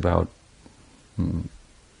speaks about.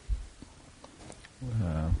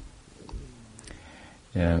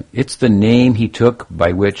 It's the name he took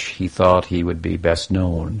by which he thought he would be best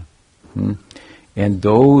known. And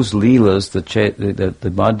those leelas, the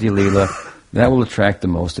Madhya Leela, that will attract the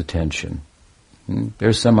most attention.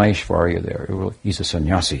 There's some Aishvarya there. He's a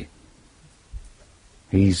sannyasi.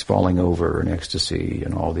 He's falling over in ecstasy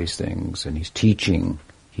and all these things, and he's teaching.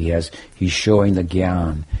 He's showing the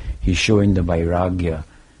jnana. He's showing the vairagya,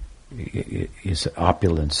 his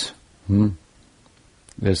opulence.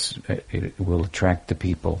 This it will attract the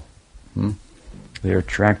people. They're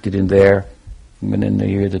attracted in there, and then they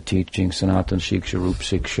hear the teaching, Sanatan Shiksha, Rup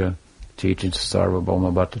Siksha, teaching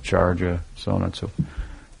Sarvabhauma Bhattacharya, so on and so forth.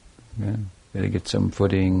 Yeah. They get some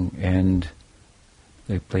footing, and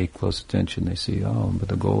they pay close attention. They see, but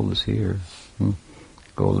the goal is here. The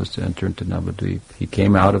goal is to enter into Navadvip. He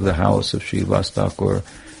came out of the house of Srivas Thakur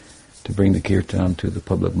to bring the kirtan to the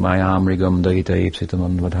public. Mayamrigam daita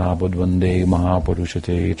ipsitam vadhabad vande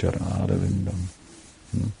mahapurushate charanadavindam.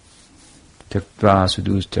 Tyakta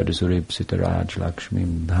sudus charisurib sitaraj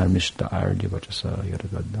lakshmim dharmishta arya vachasa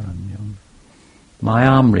yaragadanyam.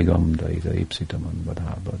 Mayamrigam daita ipsitam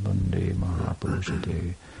vadhabad vande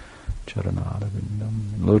mahapurushate charanadavindam.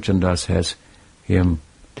 Lochandas has him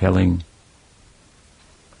telling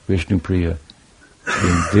Vishnupriya,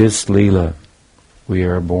 in this Leela, we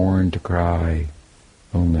are born to cry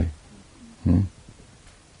only. In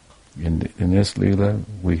this Leela,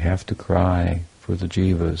 we have to cry for the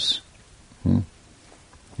jivas.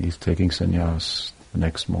 He's taking sannyas the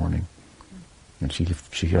next morning, and she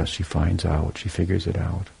finds out, she figures it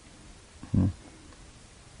out.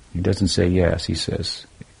 He doesn't say yes, he says,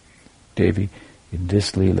 Devi, in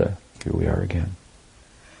this Leela, here we are again.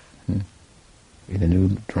 In a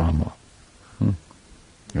new drama, a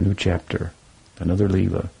new chapter, another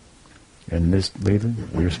Leela. And this Leela,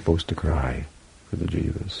 we're supposed to cry for the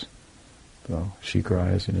jivas. So she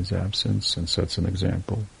cries in his absence and sets an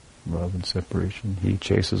example, love and separation. He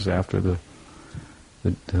chases after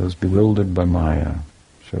those bewildered by Maya,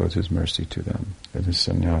 shows his mercy to them. And his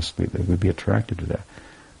sannyas Leela would be attracted to that.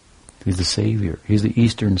 He's the savior. He's the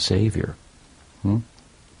Eastern savior.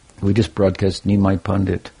 We just broadcast Nimai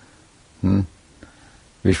Pandit.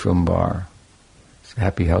 Vishwambar,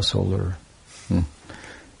 happy householder,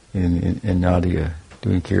 in Nadia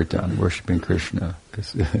doing kirtan, worshipping Krishna.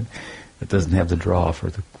 It doesn't have the draw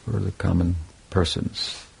for the common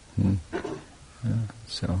persons.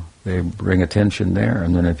 So they bring attention there,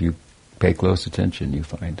 and then if you pay close attention, you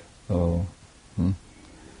find,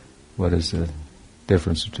 what is the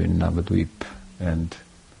difference between Navadvip and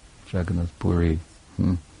Jagannath Puri,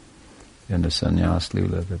 and the Sannyas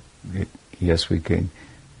Leela? Yes,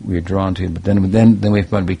 we're drawn to him, but then we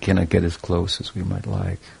find we cannot get as close as we might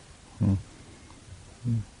like.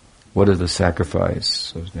 What is the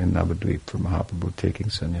sacrifice in Navadvip for Mahaprabhu taking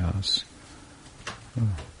sannyas?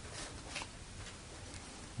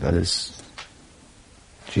 That is,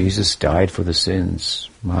 Jesus died for the sins.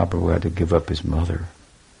 Mahaprabhu had to give up his mother.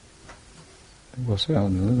 Well, so it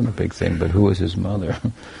wasn't a big thing, but who was his mother?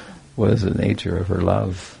 What is the nature of her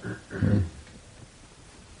love?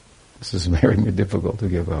 This is very difficult to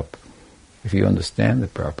give up. If you understand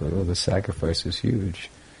it properly, the sacrifice is huge.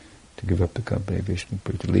 To give up the company of Vishnu,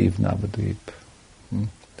 to leave Navadvip.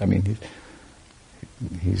 I mean,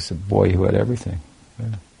 he's a boy who had everything.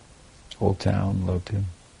 The whole town loved him.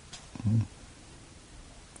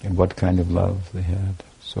 And what kind of love they had.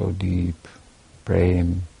 So deep.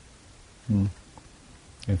 Prem. And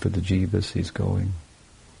for the jivas he's going.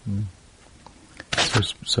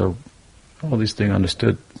 So all these things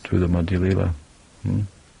understood through the Madhya Leela.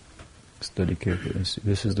 Study carefully.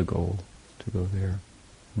 This is the goal, to go there.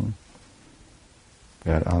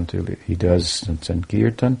 That until he does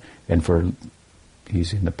Sankirtan, and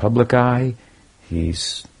he's in the public eye,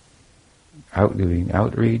 he's out doing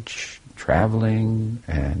outreach, traveling,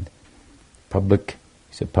 and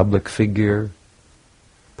he's a public figure.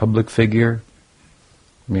 Public figure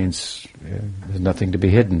means there's nothing to be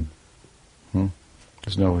hidden.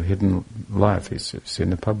 There's no hidden life. It's in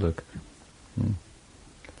the public. A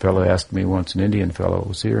fellow asked me once, an Indian fellow,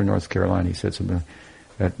 was here in North Carolina, he said something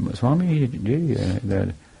that, Swami,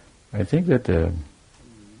 that I think that the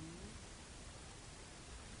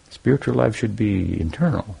spiritual life should be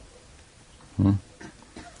internal. And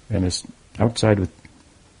it's outside with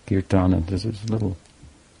kirtan, and this is a little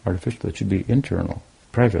artificial. It should be internal,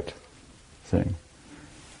 private thing.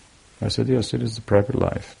 I said, yes, it is the private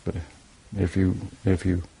life, but If you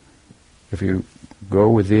go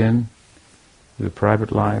within the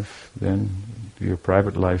private life, then your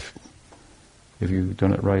private life, if you've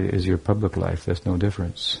done it right, is your public life. There's no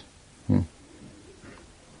difference.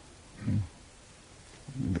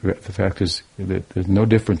 The fact is that there's no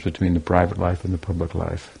difference between the private life and the public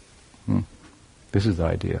life. This is the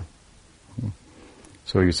idea.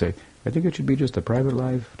 So you say, I think it should be just a private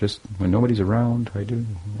life, just when nobody's around, I do.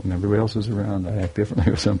 When everybody else is around, I act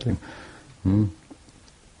differently or something.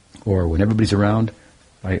 Or when everybody's around,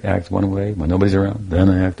 I act one way. When nobody's around, then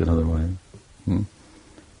I act another way.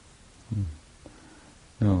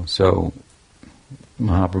 No, so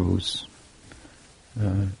Mahaprabhu's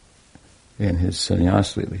in his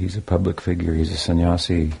sannyasi, he's a public figure, he's a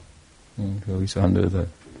sannyasi, so he's under the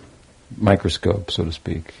microscope, so to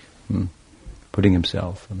speak, putting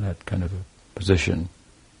himself in that kind of a position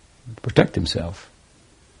to protect himself.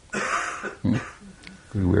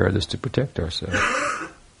 We wear this to protect ourselves.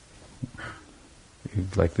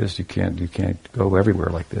 Like this, you can't go everywhere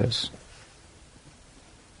like this.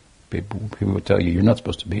 People will tell you, you're not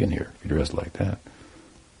supposed to be in here if you're dressed like that.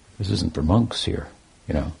 This isn't for monks here,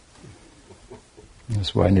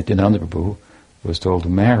 That's why Nityananda Prabhu was told to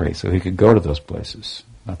marry, so he could go to those places.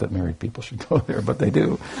 Not that married people should go there, but they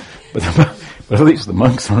do. But at least the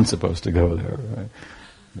monks aren't supposed to go there, right?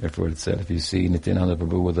 Therefore it said, if you see Nityananda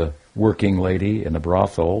Prabhu with a working lady in a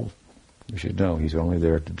brothel, you should know he's only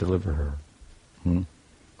there to deliver her. But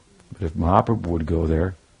if Mahaprabhu would go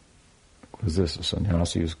there, was this a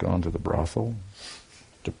sannyasi who's gone to the brothel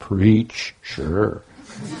to preach? Sure.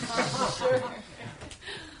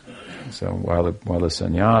 So while the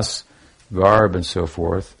sannyas, garb and so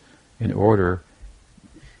forth, in order,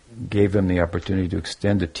 gave them the opportunity to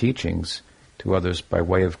extend the teachings to others by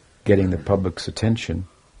way of getting the public's attention.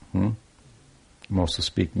 I'm also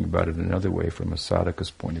speaking about it another way from a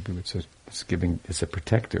sadhaka's point of view. It's a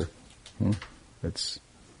protector.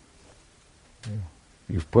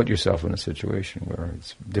 You've put yourself in a situation where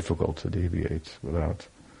it's difficult to deviate without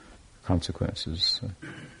consequences.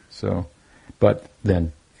 But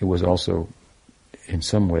then it was also, in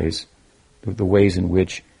some ways, the ways in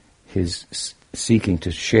which his seeking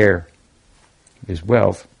to share his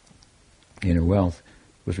wealth, inner wealth,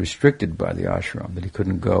 was restricted by the ashram, that he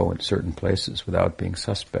couldn't go in certain places without being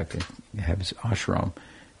suspect and have his ashram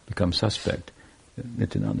become suspect.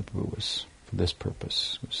 Nityananda Prabhu was, for this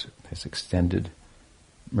purpose, was his extended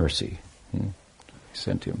mercy. He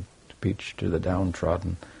sent him to preach to the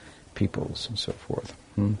downtrodden peoples and so forth.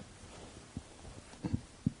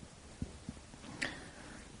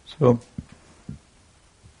 So,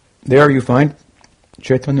 there you find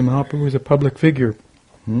Chaitanya Mahaprabhu is a public figure.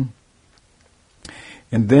 And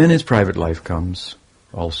then his private life comes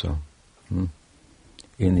also,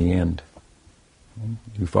 in the end.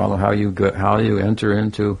 You follow how you enter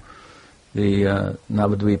into the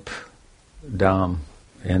Navadvip Dham,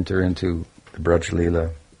 enter into the Braj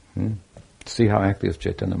Leela. See how active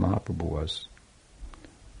Chaitanya Mahaprabhu was.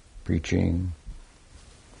 Preaching.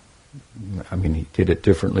 I mean, he did it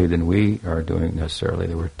differently than we are doing necessarily.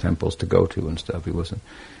 There were temples to go to and stuff. He wasn't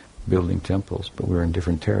building temples, but we're in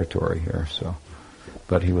different territory here, so.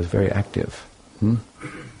 But he was very active, and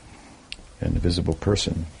a visible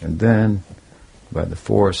person. And then, by the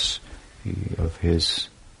force of his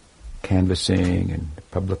canvassing and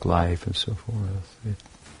public life and so forth,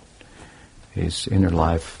 his inner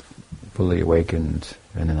life fully awakened,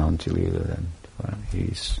 and in Antilila, and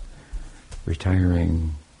he's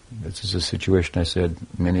retiring. This is a situation, I said,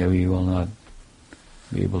 many of you will not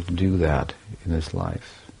be able to do that in this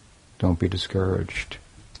life. Don't be discouraged.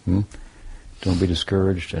 Don't be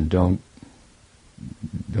discouraged, and don't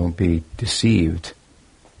be deceived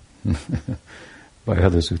by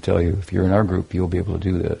others who tell you, if you're in our group, you'll be able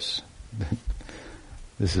to do this.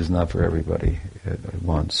 This is not for everybody at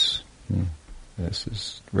once.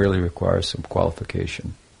 This really requires some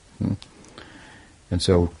qualification. And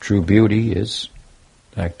so true beauty is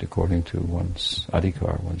act according to one's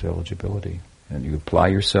adhikar, one's eligibility. And you apply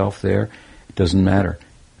yourself there. It doesn't matter,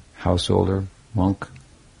 householder, monk,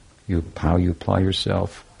 how you apply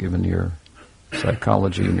yourself, given your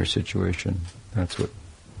psychology and your situation. That's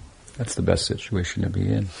the best situation to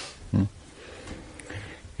be in.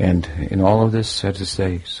 And in all of this, I had to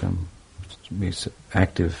say, be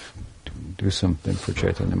active, do something for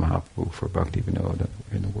Chaitanya Mahaprabhu, for Bhakti Vinoda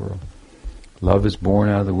in the world. Love is born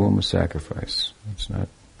out of the womb of sacrifice. It's not.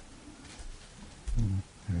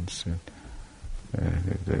 It's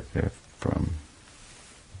from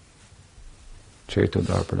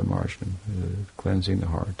Chaitodarpada Marjan, cleansing the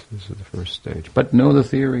heart. This is the first stage. But know the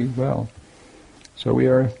theory well. So we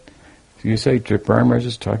are You say Tripura Maharaj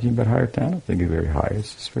is talking about higher things? I don't think it's very high.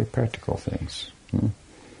 It's just very practical things.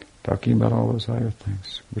 Talking about all those higher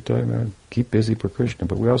things. We're talking about keep busy for Krishna,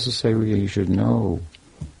 but we also say you should know.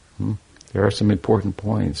 There are some important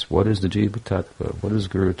points. What is the Jiva Tattva? What is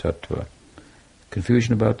Guru Tattva?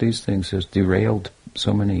 Confusion about these things has derailed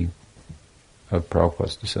so many of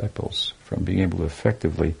Prabhupada's disciples from being able to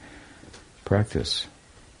effectively practice.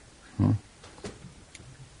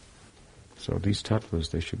 So these tattvas,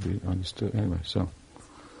 they should be understood. Anyway, so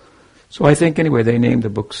I think anyway they named the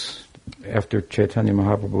books after Chaitanya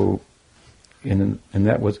Mahaprabhu, and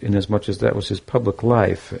that was in as much as that was his public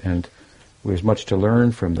life, and there's much to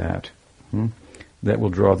learn from that. That will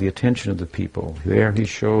draw the attention of the people. There he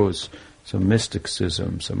shows some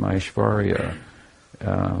mysticism, some Aishvarya.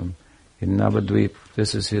 In Navadvip,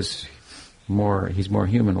 this is he's more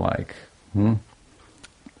human-like.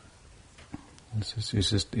 This is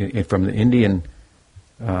just, from the Indian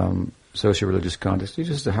socio-religious context, he's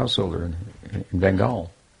just a householder in Bengal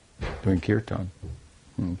doing kirtan.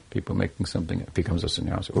 People making something, if he comes to us in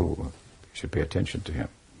the house, you should pay attention to him.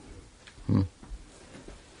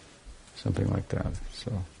 Something like that.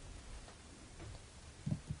 So,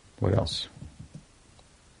 what else?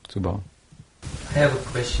 Subal? I have a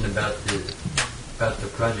question about the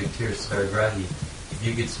project here, Saragrahi. If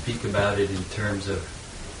you could speak about it in terms of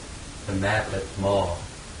the map at the mall.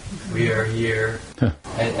 We are here,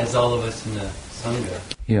 as all of us in the Sangha.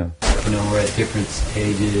 Yeah. We're at different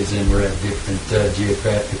stages and we're at different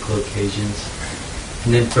geographic locations.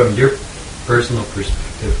 And then from your personal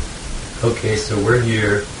perspective, okay, so we're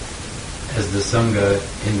here as the Sangha,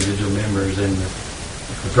 individual members, and the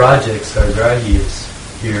project, Saragrahi, is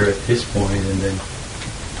here at this point, and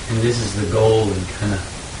this is the goal, and kind of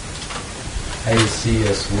how you see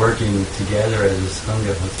us working together as a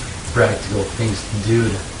Sangha with practical things to do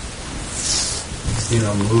to,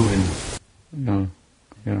 moving.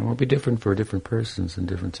 It'll be different for different persons in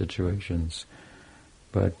different situations,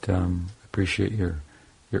 but appreciate your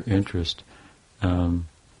interest. So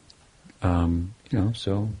I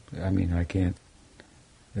can't.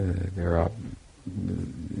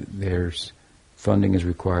 There's funding is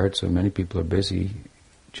required, so many people are busy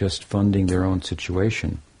just funding their own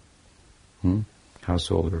situation.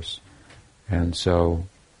 Householders, and so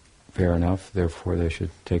fair enough. Therefore, they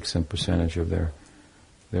should take some percentage of their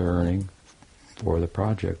earning for the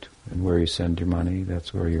project. And where you send your money,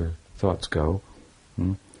 that's where your thoughts go.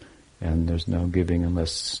 And there's no giving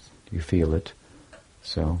unless you feel it.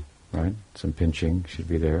 So, right, some pinching should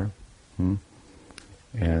be there,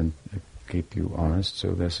 and keep you honest.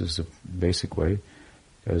 So this is the basic way,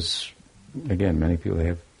 because again, many people, they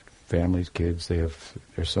have families, kids. There's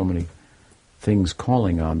so many things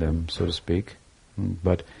calling on them, so to speak,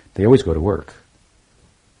 but they always go to work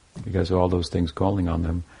because all those things calling on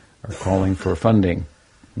them are calling for funding.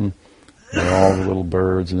 They're all the little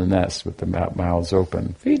birds in the nest with the mouths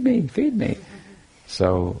open. Feed me, feed me.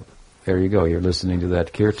 So there you go. You're listening to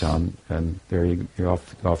that kirtan, and you're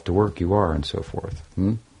off to work. You are, and so forth.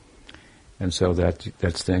 And so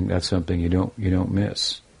that's something you don't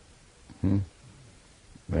miss.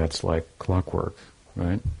 That's like clockwork,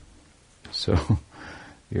 right? So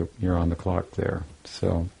you're on the clock there.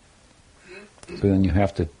 So then you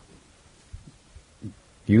have to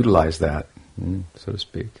utilize that, so to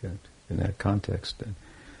speak, in that context. And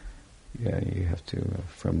you have to,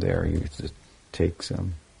 from there, you have to take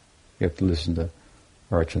some. You have to listen to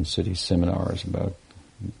Archon City seminars about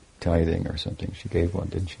tithing or something. She gave one,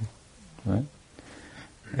 didn't she? Right?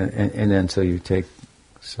 And then so you take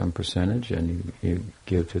some percentage and you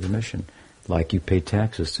give to the mission, like you pay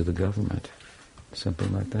taxes to the government,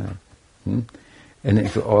 something like that. And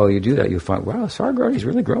if all you do that, you find, wow, Saragrahi is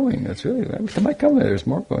really growing. It's really, every time I come there, there's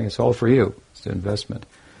more going. It's all for you. It's an investment.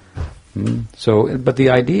 So, but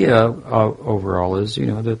the idea overall is,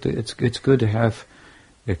 that it's good to have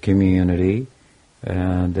a community,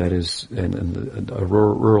 and that is, and a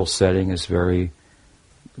rural setting is very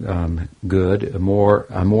good. A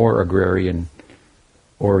more agrarian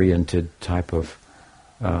oriented type of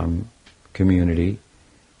community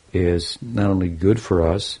is not only good for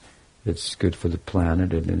us, it's good for the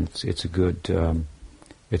planet, and it's a good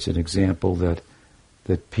it's an example that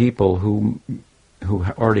people who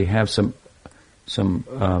already have some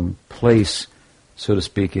place, so to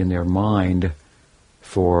speak, in their mind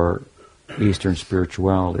for Eastern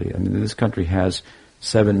spirituality. I mean, this country has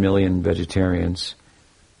 7 million vegetarians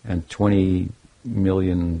and 20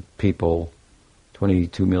 million people,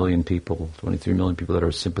 22 million people, 23 million people that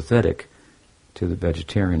are sympathetic to the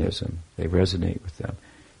vegetarianism. They resonate with them.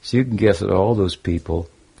 So you can guess that all those people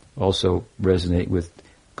also resonate with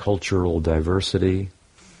cultural diversity,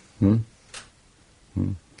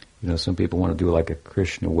 Hmm? Some people want to do like a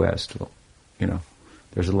Krishna West. Well,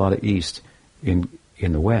 there's a lot of East in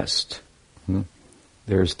the West. Hmm?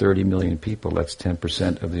 There's 30 million people, that's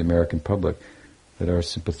 10% of the American public, that are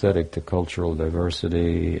sympathetic to cultural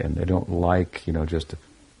diversity, and they don't like, just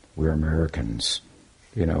we're Americans.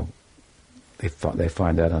 They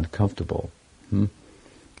find that uncomfortable. Hmm?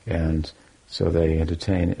 And so they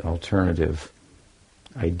entertain alternative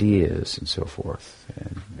ideas and so forth.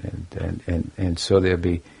 And so they'll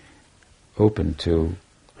be open to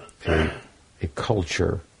a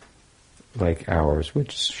culture like ours,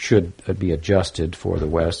 which should be adjusted for the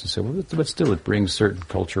West, and so, but still it brings certain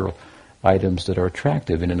cultural items that are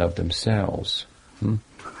attractive in and of themselves. Hmm?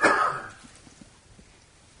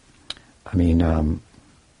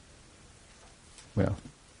 Well,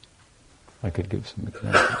 I could give some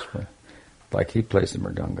examples, but like he plays the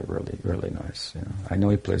mridanga really, really nice. I know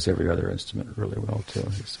he plays every other instrument really well too.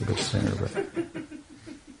 He's a good singer,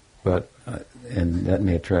 but and that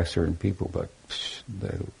may attract certain people, but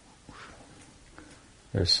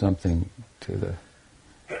there's something to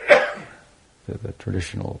the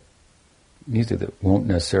traditional music that won't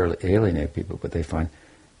necessarily alienate people, but they find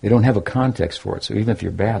they don't have a context for it. So even if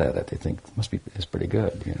you're bad at it, they think it's pretty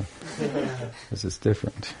good, because it's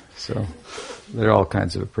different. So there are all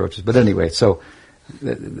kinds of approaches. But anyway, so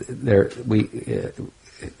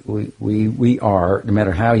we are, no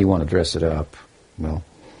matter how you want to dress it up, well,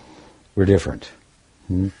 we're different.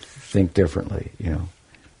 Think differently,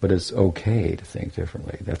 But it's okay to think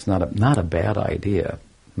differently. That's not a bad idea.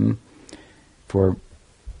 For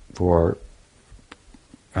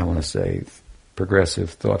I want to say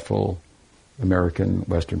progressive, thoughtful American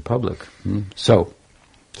Western public. So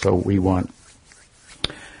we want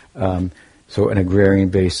so an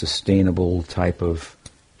agrarian-based, sustainable type of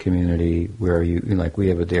community where like we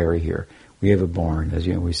have a dairy here. We have a barn, as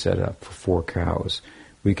we set up for 4 cows.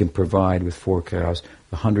 We can provide with 4 cows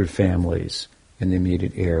 100 families in the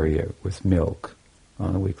immediate area with milk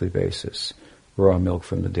on a weekly basis, raw milk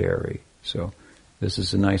from the dairy. So this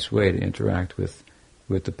is a nice way to interact with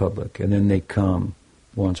the public. And then they come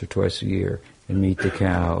once or twice a year and meet the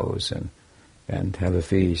cows and have a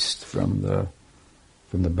feast from the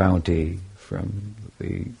bounty, from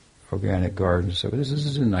the organic gardens. So this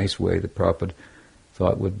is a nice way that Prabhupada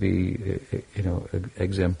thought would be,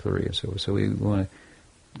 exemplary. And so we want to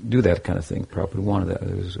do that kind of thing. Prabhupada wanted that.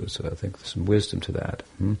 There's, I think, some wisdom to that.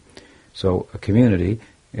 So a community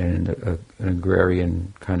and an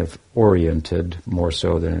agrarian kind of oriented, more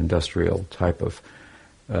so than industrial type of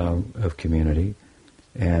community,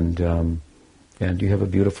 and you have a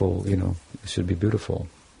beautiful, it should be beautiful.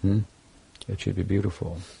 It should be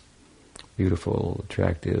beautiful,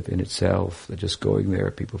 attractive in itself. That just going there,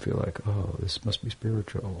 people feel like, oh, this must be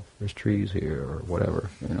spiritual. There's trees here, or whatever,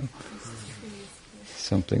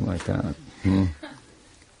 something like that.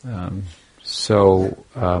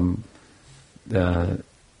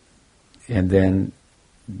 And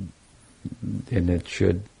it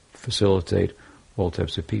should facilitate all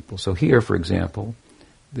types of people. So here, for example,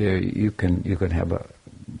 there you can live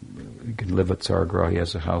at Sargrahi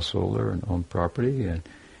as a householder and own property, and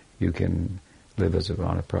you can live as a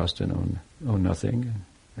vanaprastha and own nothing,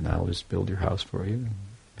 and I'll just build your house for you and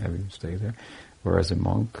have you stay there. Or as a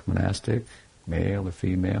monk, monastic, male or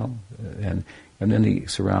female, and then the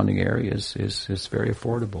surrounding areas is very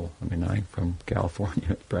affordable. I'm from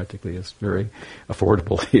California. Practically, it's very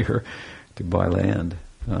affordable here to buy land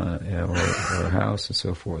or a house and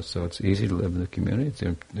so forth. So it's easy to live in the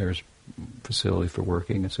community. There's facility for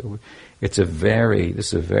working, and so this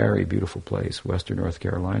is a very beautiful place. Western North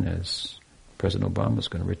Carolina is. President Obama is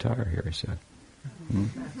going to retire here, he said,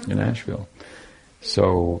 in Asheville.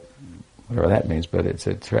 So whatever that means, but it's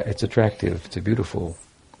attractive. It's a beautiful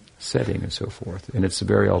setting and so forth, and it's a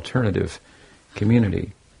very alternative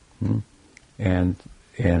community. And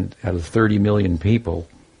out of 30 million people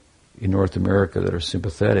in North America that are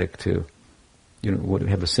sympathetic to, would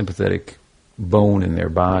have a sympathetic bone in their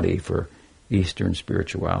body for Eastern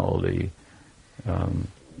spirituality,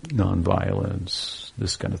 nonviolence,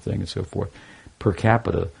 this kind of thing and so forth. Per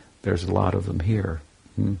capita, there's a lot of them here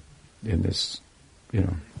in this,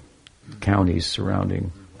 counties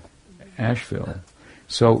surrounding Asheville.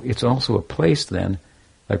 So it's also a place then,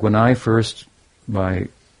 like when I first, by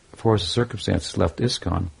force of circumstances, left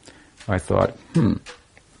ISKCON, I thought,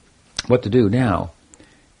 what to do now?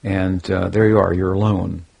 And there you are, you're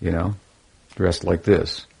alone, dressed like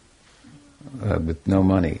this, with no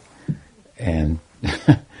money, and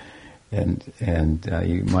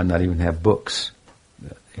you might not even have books,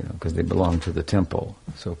 because they belong to the temple,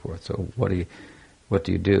 and so forth. So what do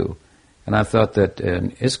you do? And I thought that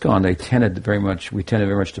in ISKCON we tended very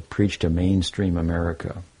much to preach to mainstream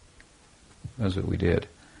America. That's what we did.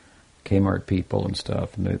 Kmart people and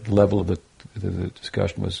stuff. And the level of the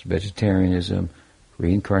discussion was vegetarianism,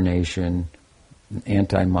 reincarnation,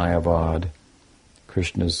 anti-Mayavad,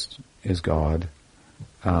 Krishna is God.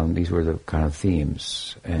 These were the kind of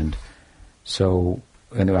themes. And so,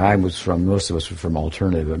 and most of us were from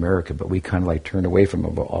alternative America, but we kind of like turned away from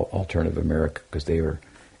alternative America because they were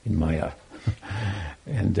in Maya.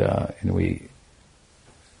 and we,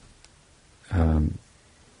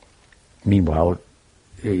 meanwhile,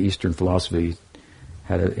 Eastern philosophy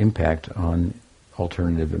had an impact on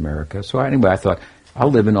alternative America. So anyway, I thought,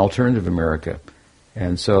 I'll live in alternative America.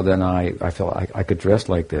 And so then I felt I could dress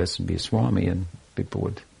like this and be a Swami, and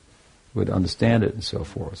people would understand it and so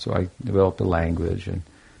forth. So I developed a language and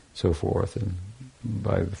so forth. And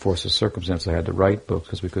by the force of circumstance, I had to write books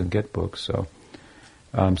because we couldn't get books. So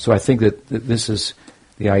I think that this is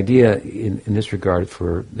the idea in this regard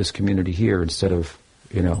for this community here, instead of,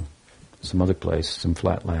 some other place, some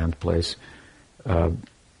flat land place,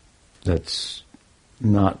 that's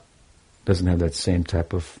doesn't have that same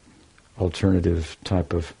type of alternative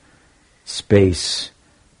type of space.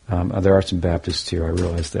 There are some Baptists here, I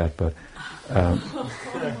realize that, but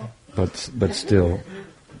still,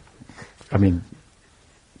 I mean,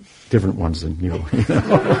 different ones than you,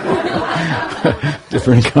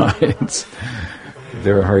 different kinds.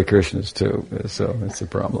 There are Hare Krishnas too, so it's a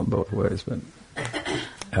problem both ways.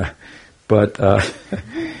 But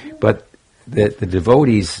the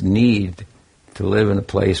devotees need to live in a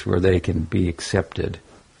place where they can be accepted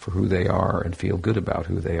for who they are and feel good about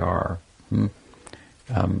who they are,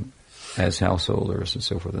 as householders and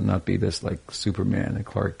so forth, and not be this like Superman and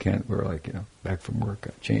Clark Kent, where back from work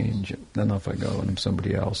I change, and then off I go, and I'm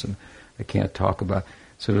somebody else, and I can't talk about.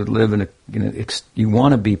 So to live you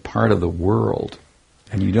want to be part of the world,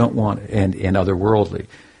 and you don't want and otherworldly.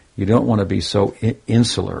 You don't want to be so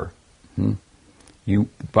insular.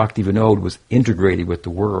 Bhakti Vinod was integrated with the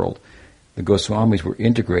world. The Goswamis were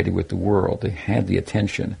integrated with the world. They had the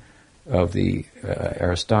attention of the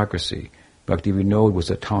aristocracy. Bhakti Vinod was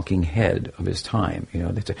a talking head of his time.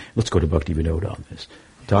 They'd say, "Let's go to Bhakti Vinod on this.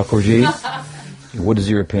 Thakurji, what is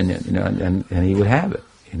your opinion?" And he would have it.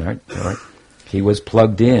 Right? He was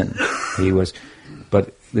plugged in.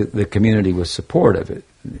 But the community was supportive.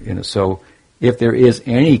 So if there is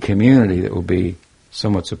any community that will be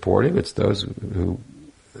somewhat supportive, it's those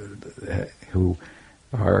who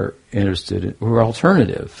are interested who are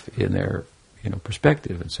alternative in their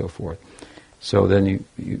perspective and so forth. So then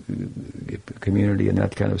you community in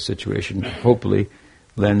that kind of situation hopefully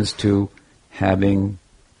lends to having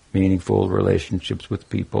meaningful relationships with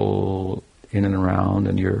people in and around,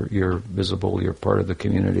 and you're visible, you're part of the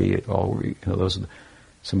community.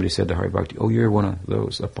 Somebody said to Hari Bhakti, "Oh, you're one of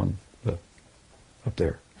those up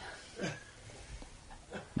there."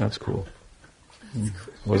 That's cool.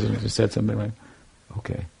 Wasn't it? Just said something like,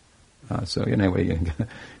 okay. So anyway,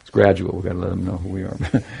 it's gradual. We've got to let them know who we are.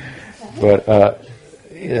 But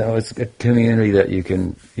it's a community that you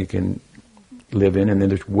can live in, and then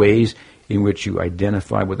there's ways in which you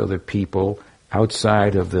identify with other people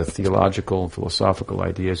outside of the theological and philosophical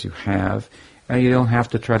ideas you have, and you don't have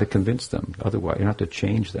to try to convince them. Otherwise, you don't have to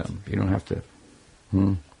change them. You don't have to.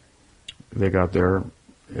 They got there,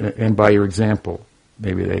 and by your example,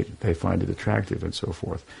 maybe they find it attractive and so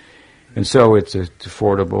forth. And so it's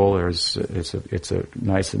affordable. It's a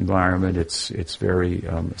nice environment. It's very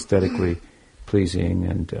aesthetically pleasing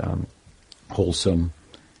and wholesome,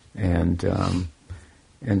 and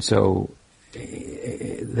so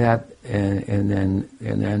that and then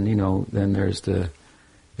then there's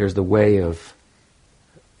the way of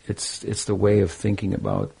it's the way of thinking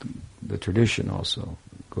about the tradition also,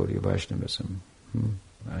 Gaudiya Vaishnavism.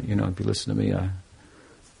 If you listen to me,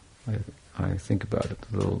 I think about it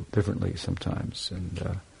a little differently sometimes,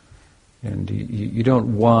 and you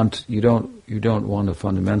don't want a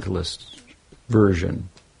fundamentalist version,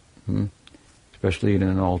 especially in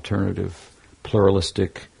an alternative,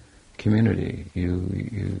 pluralistic community.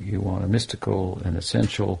 You want a mystical and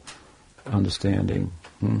essential understanding,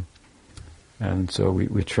 and so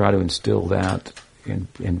we try to instill that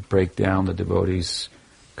and break down the devotees'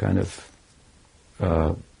 kind of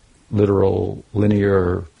literal,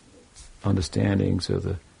 linear understandings of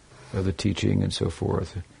the teaching and so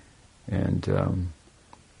forth, and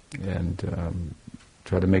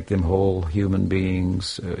try to make them whole human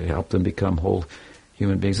beings, help them become whole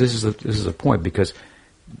human beings. This is a point, because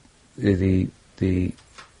the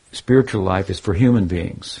spiritual life is for human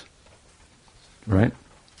beings, right?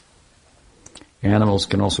 Animals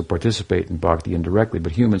can also participate in bhakti indirectly,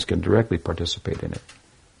 but humans can directly participate in it.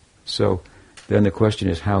 So then the question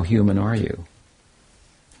is, how human are you?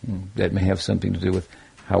 That may have something to do with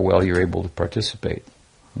how well you're able to participate.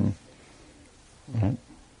 Right?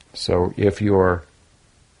 So if you're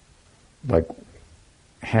like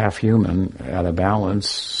half human, out of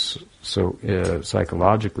balance, so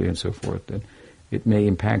psychologically and so forth, then it may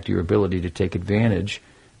impact your ability to take advantage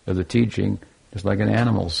of the teaching, just like an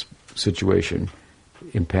animal's situation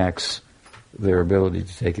impacts their ability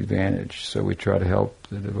to take advantage. So we try to help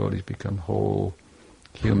the devotees become whole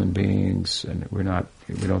human beings, and we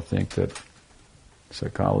don't think that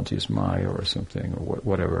psychology is Maya or something or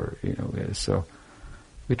whatever is. So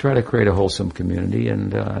we try to create a wholesome community,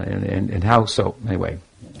 and how so anyway.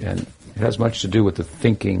 And it has much to do with the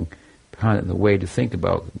thinking behind it, the way to think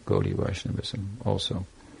about Gaudiya Vaishnavism also.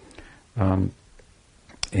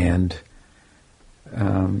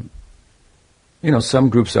 Some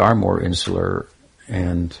groups are more insular,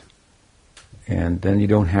 and then you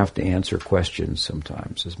don't have to answer questions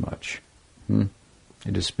sometimes as much. You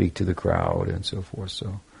just speak to the crowd and so forth.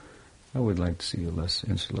 So I would like to see a less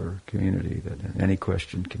insular community, that any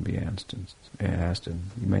question can be asked, and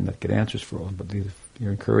you may not get answers for all, but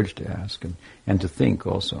you're encouraged to ask and to think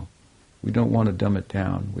also. We don't want to dumb it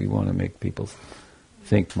down. We want to make people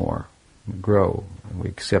think more, grow, and we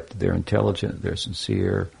accept that they're intelligent, they're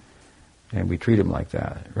sincere, and we treat them like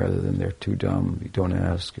that, rather than they're too dumb, you don't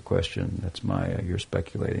ask a question, that's Maya, you're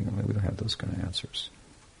speculating. I mean, we don't have those kind of answers.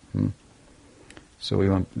 So we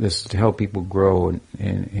want this to help people grow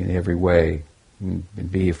in every way, and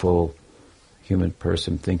be a full human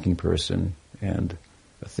person, thinking person, and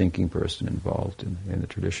a thinking person involved in the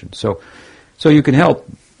tradition. So you can help,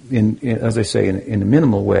 as I say, in a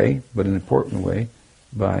minimal way, but an important way,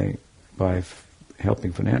 by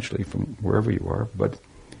helping financially from wherever you are. But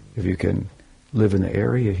if you can live in the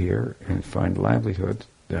area here and find livelihood,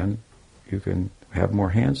 then you can have more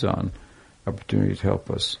hands-on opportunities to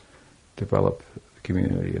help us develop the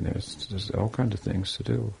community. And there's all kinds of things to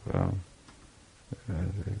do.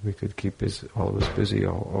 We could keep all of us busy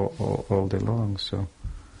all day long. So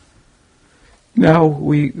now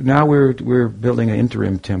we're building an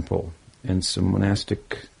interim temple and some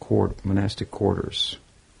monastic quarters.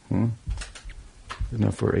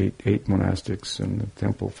 Enough for eight monastics and the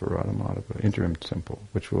temple for Radhamadhava, interim temple,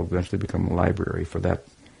 which will eventually become a library for that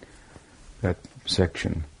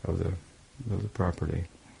section of the property.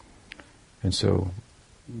 And so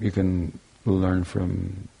you can learn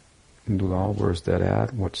from Dulal, where's that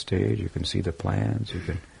at, what stage, you can see the plans, you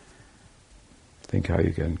can think how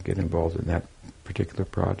you can get involved in that particular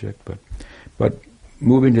project. But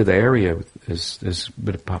moving to the area is a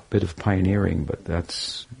bit of pioneering, but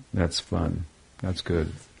that's fun. That's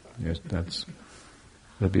good. Yes,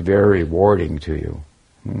 that'll be very rewarding to you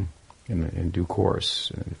in due course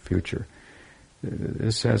in the future.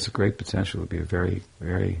 This has great potential to be a very,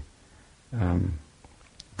 very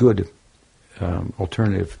good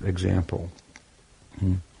alternative example.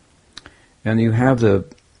 And you have the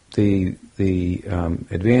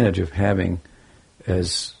advantage of having,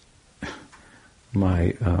 as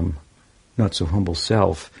my not so humble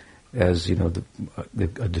self, as a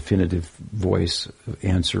definitive voice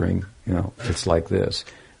answering, it's like this.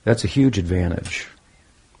 That's a huge advantage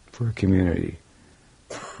for a community.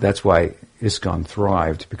 That's why ISKCON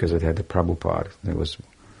thrived, because it had the Prabhupada. There was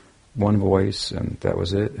one voice, and that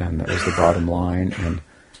was it, and that was the bottom line. And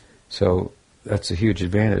so that's a huge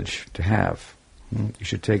advantage to have. You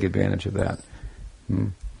should take advantage of that.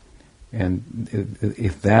 And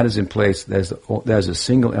if that is in place, there's a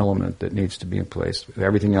single element that needs to be in place.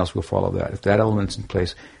 Everything else will follow that. If that element's in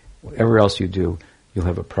place, whatever else you do, you'll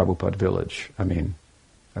have a Prabhupada village. I mean,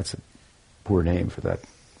 that's a poor name for that,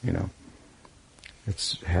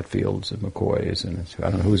 It's Hatfields and McCoys, and I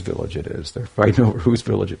don't know whose village it is. They're fighting over whose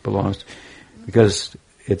village it belongs to, because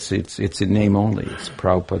it's in name only. It's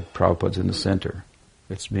Prabhupada. Prabhupada's in the center.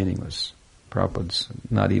 It's meaningless. Prabhupada's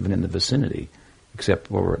not even in the vicinity,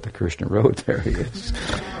 except over at the Krishna Road. There he is.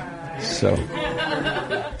 So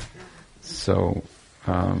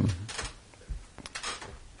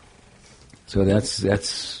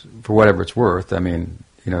that's for whatever it's worth. I mean,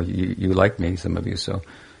 you like me, some of you, so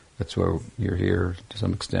that's why you're here to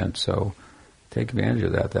some extent. So take advantage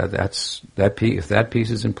of that. If that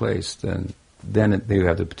piece is in place, then you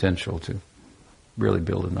have the potential to really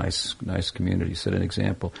build a nice community, set an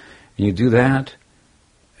example. And you do that,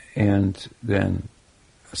 and then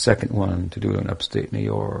a second one to do it in upstate New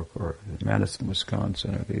York or Madison,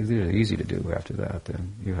 Wisconsin. They're easy to do after that.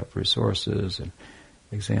 Then you have resources and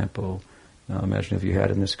example. Now imagine if you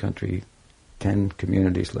had in this country 10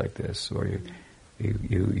 communities like this, or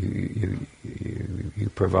you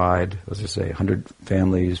provide, as I say, 100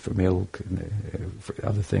 families for milk and for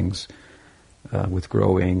other things with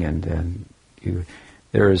growing, and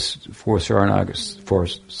there is for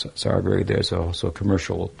Saragari, there's also a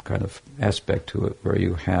commercial kind of aspect to it, where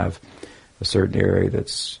you have a certain area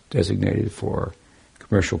that's designated for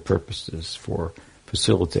commercial purposes, for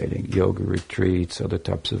facilitating yoga retreats, other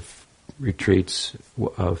types of retreats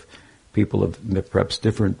of people of perhaps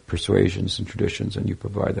different persuasions and traditions, and you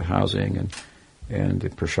provide the housing and the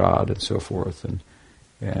prasad and so forth,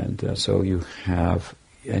 and so you have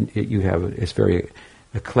it's very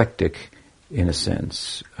eclectic in a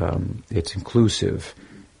sense. It's inclusive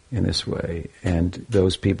in this way, and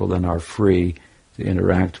those people then are free to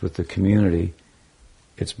interact with the community.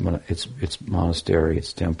 It's monastery,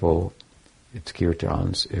 it's temple, it's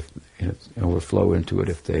kirtans, and overflow into it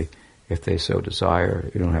if they so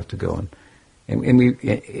desire. You don't have to go and we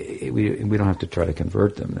don't have to try to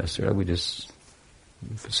convert them necessarily. We just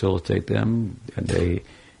facilitate them, and they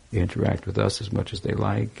interact with us as much as they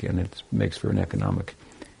like, and it makes for an economic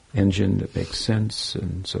engine that makes sense.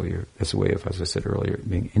 And so that's a way of, as I said earlier,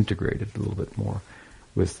 being integrated a little bit more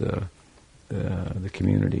with the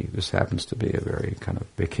community. This happens to be a very kind of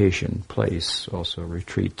vacation place, also a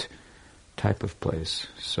retreat type of place,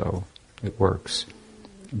 so it works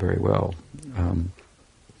very well.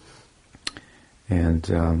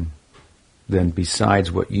 Then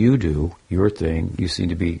besides what you do, your thing, you seem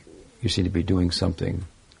to be doing something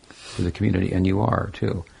for the community, and you are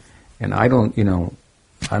too. And I don't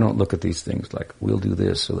look at these things like we'll do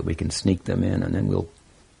this so that we can sneak them in and then we'll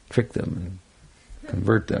trick them and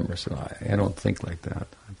convert them or so. I don't think like that.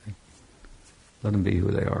 I think let them be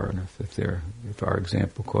who they are, and if our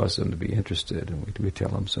example causes them to be interested, and we tell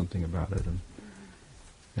them something about it,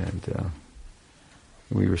 and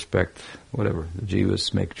we respect whatever the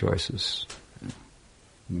jivas make choices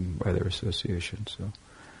by their association.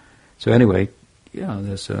 So anyway, yeah,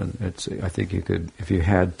 I think you could, if you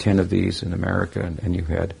had 10 of these in America, and you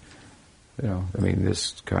had,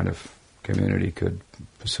 this kind of community could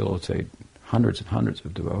facilitate hundreds and hundreds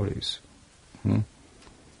of devotees.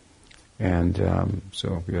 And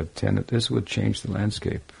so if you had 10, this would change the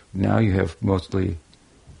landscape. Now you have mostly,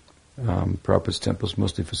 Prabhupada's temples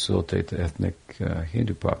mostly facilitate the ethnic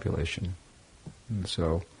Hindu population. And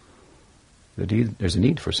so there's a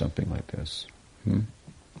need for something like this.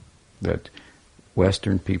 That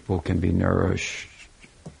Western people can be nourished,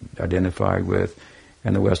 identified with,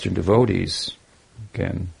 and the Western devotees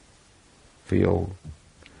can feel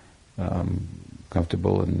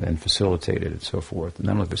comfortable and facilitated and so forth. And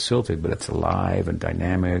not only facilitated, but it's alive and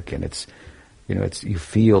dynamic, and it's you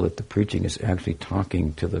feel that the preaching is actually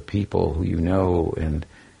talking to the people who you know, and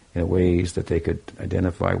in ways that they could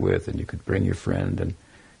identify with, and you could bring your friend. And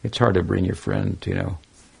it's hard to bring your friend,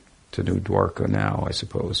 to New Dwarka now, I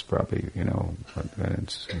suppose, probably, and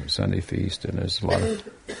it's a Sunday feast, and there's a lot of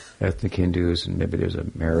ethnic Hindus, and maybe there's a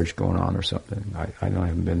marriage going on or something. I know I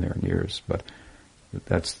haven't been there in years, but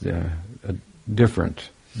that's different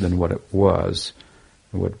than what it was,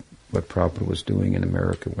 what Prabhupada was doing in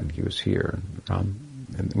America when he was here.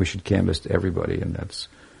 And we should canvass to everybody, and that's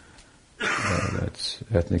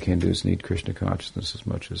ethnic Hindus need Krishna consciousness as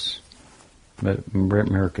much as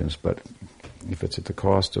Americans, but if it's at the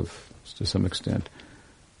cost of, to some extent,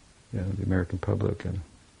 the American public, and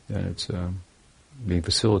it's being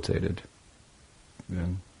facilitated,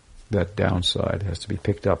 then that downside has to be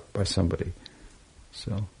picked up by somebody.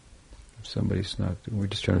 So if somebody's not, we're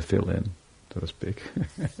just trying to fill in, so to speak.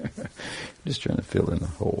 Just trying to fill in the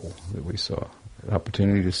hole that we saw. An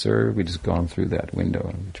opportunity to serve, we just gone through that window,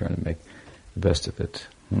 and we're trying to make the best of it.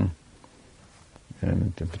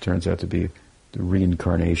 And if it turns out to be the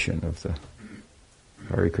reincarnation of the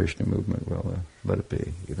Hare Krishna movement, well, let it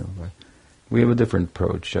be. We have a different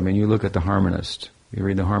approach. I mean, you look at the Harmonist. You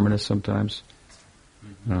read the Harmonist sometimes.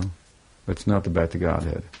 It's not the Back to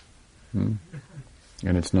Godhead, and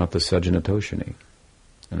it's not the Sajjanatoshini,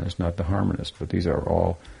 and it's not the Harmonist. But these are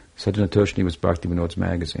all. Sajjanatoshini was Bhaktivinoda's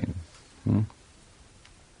magazine.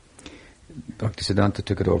 Bhaktisiddhanta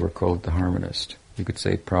took it over, called it the Harmonist. You could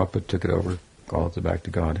say Prabhupada took it over, call it the Back to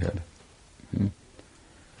Godhead.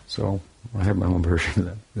 So I have my own version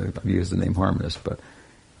of that. I've used the name Harmonist, but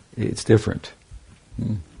it's different.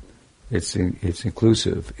 It's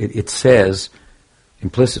inclusive. It says,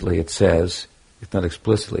 implicitly it says, if not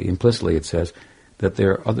explicitly, implicitly it says that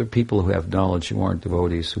there are other people who have knowledge who aren't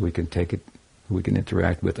devotees who we can take it, who we can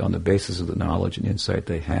interact with on the basis of the knowledge and insight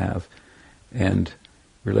they have, and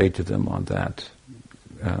relate to them on that.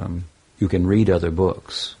 You can read other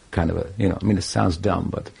books, kind of it sounds dumb,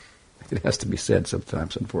 but it has to be said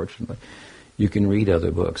sometimes, unfortunately. You can read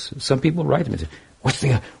other books. Some people write them and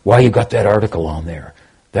say, why you got that article on there?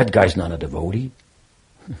 That guy's not a devotee.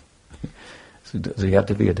 So does he have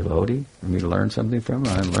to be a devotee for me to learn something from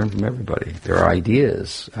him? I learn from everybody. There are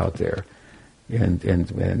ideas out there, and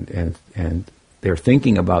they're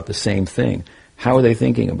thinking about the same thing. How are they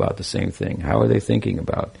thinking about the same thing? How are they thinking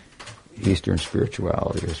about Eastern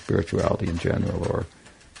spirituality or spirituality in general? Or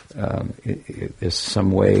there's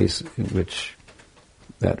some ways in which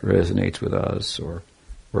that resonates with us, or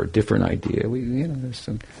a different idea. There's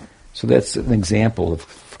some. So that's an example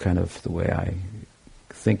of kind of the way I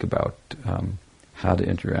think about how to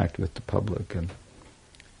interact with the public, and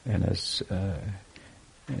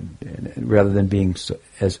rather than being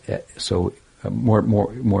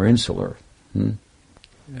more insular.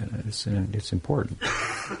 It's important.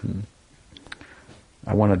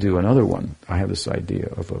 I want to do another one. I have this idea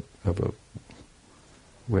of a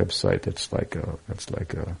website that's like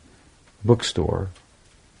a bookstore,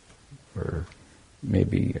 or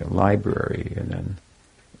maybe a library, and then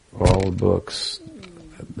all the books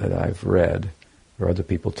that I've read or other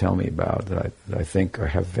people tell me about that I think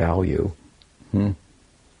have value,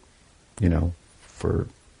 for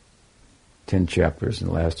 10 chapters, and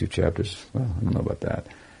the last 2 chapters, well, I don't know about that,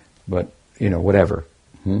 but, whatever.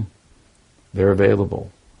 They're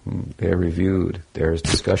available. They're reviewed. There's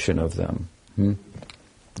discussion of them,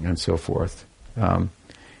 and so forth. And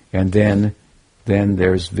then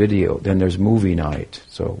there's video. Then there's movie night.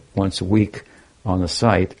 So once a week on the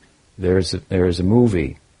site, there's a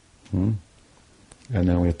movie. And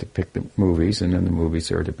then we have to pick the movies, and then the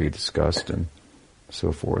movies are to be discussed and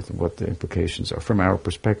so forth, and what the implications are from our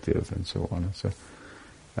perspective, and so on.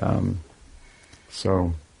 And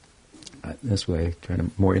so this way, kind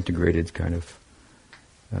of more integrated kind of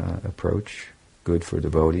approach, good for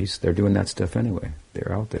devotees. They're doing that stuff anyway.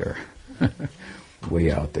 They're out there, way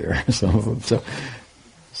out there.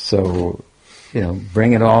 So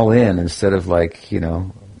bring it all in instead of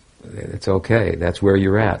it's okay. That's where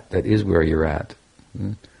you're at. That is where you're at.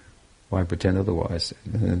 Why pretend otherwise?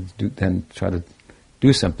 And then try to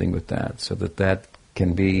do something with that, so that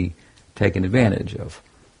can be taken advantage of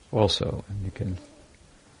also, and you can.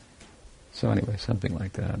 So anyway, something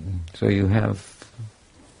like that. And so you have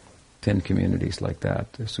 10 communities like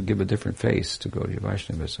that. This will give a different face to Gaudiya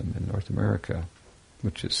Vaishnavism in North America,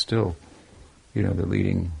 which is still, the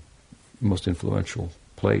leading, most influential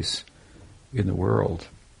place in the world.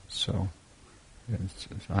 So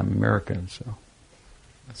I'm American, so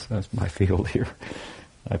that's my field here.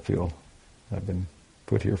 I feel I've been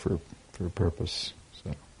put here for a purpose.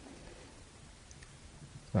 So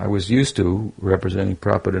I was used to representing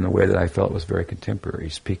Prabhupada in a way that I felt was very contemporary,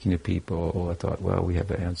 speaking to people. I thought, well, we have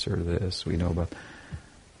the answer to this, we know about,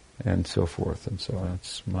 and so forth. And so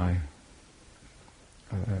that's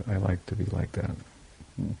I like to be like that.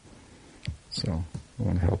 So I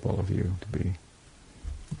want to help all of you to be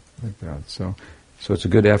like that. So it's a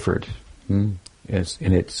good effort.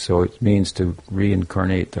 So it means to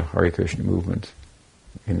reincarnate the Hare Krishna movement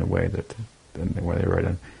in the way they write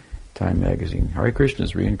on Time magazine. Hare Krishna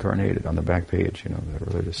is reincarnated on the back page, the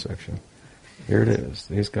religious section. Here it is.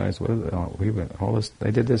 These guys,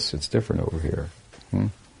 they did this. It's different over here.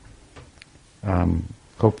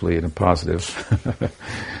 Hopefully in a positive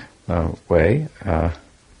way.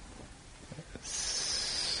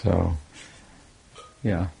 So,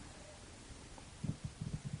 yeah.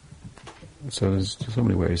 So there's so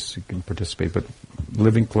many ways you can participate, but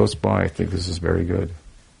living close by, I think this is very good.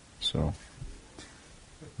 So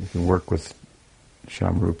you can work with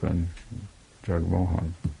Shamrupa and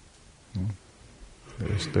Jagmohan.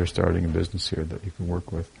 They're starting a business here that you can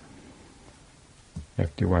work with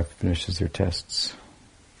after your wife finishes their tests,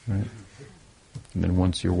 right? And then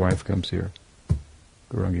once your wife comes here,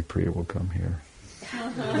 Gaurangi Priya will come here.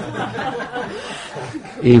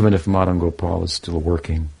 Even if Madan Gopal is still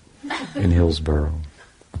working in Hillsborough.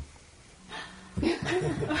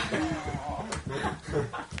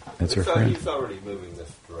 That's her friend. He's already moving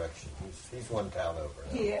this direction. He's one town over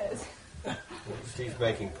now. He is. He's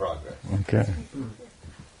making progress. Okay.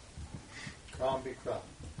 Kram be kram.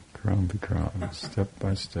 Kram be kram, step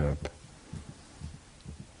by step.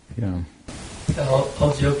 Yeah.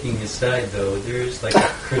 All joking aside, though, there's like a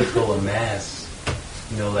critical mass.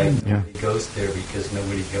 Nobody goes there because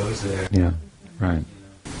nobody goes there. Yeah, right.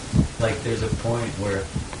 Like there's a point where,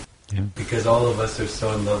 because all of us are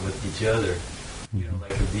so in love with each other,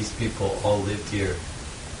 like if these people all lived here,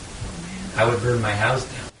 I would burn my house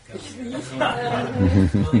down.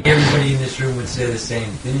 Like everybody in this room would say the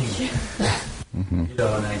same thing.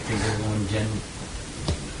 And I think everyone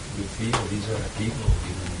would feel these are our people.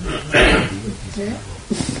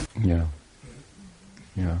 Yeah.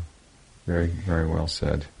 Yeah. Very, very well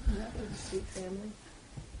said. That was a sweet family.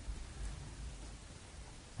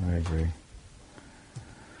 I agree.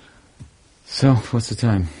 So, what's the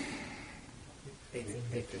time?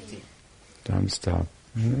 8:15. Time to stop.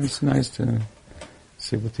 It's nice to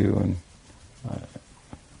sit with you, and I'm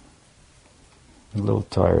a little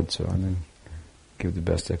tired, so I'm going to give the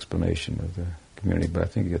best explanation of the community, but I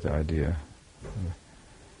think you get the idea.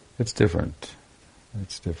 It's different.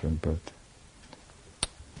 It's different, but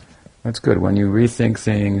that's good. When you rethink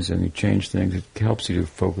things and you change things, it helps you to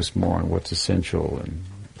focus more on what's essential,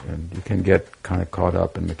 and you can get kind of caught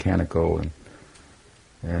up and mechanical,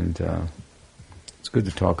 and it's good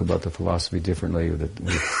to talk about the philosophy differently, with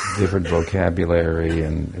different vocabulary,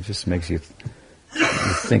 and it just makes you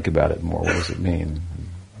think about it more. What does it mean?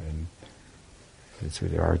 And it's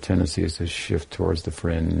really our tendency is to shift towards the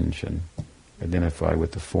fringe and identify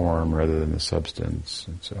with the form rather than the substance,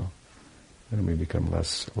 and so then we become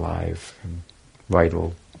less alive and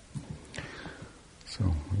vital. So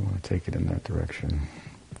we want to take it in that direction.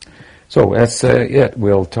 So that's it.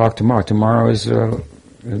 We'll talk tomorrow. Tomorrow is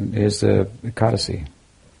Ekadasi.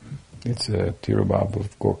 It's Tirubab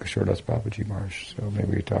of Gorkashore Das Babaji Maharaj. So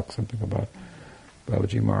maybe we talk something about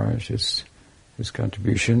Babaji Maharaj, his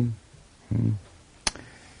contribution.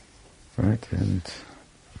 Right, and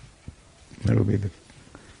that'll be the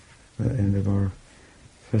end of our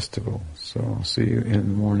festival. So I'll see you in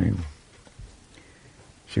the morning.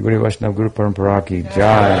 Shri Guru Vaishnava Guru Parampara ki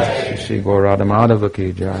jai. Shri Gaur Radha Madhava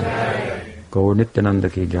ki jai. Gaur Nityananda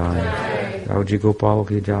ki jai. Rauji Gopal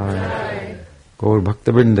ki jai. Gaur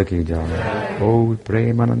Bhakta Vrinda ki jai. Gaur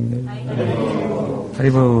Premanande.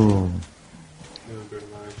 Haribol.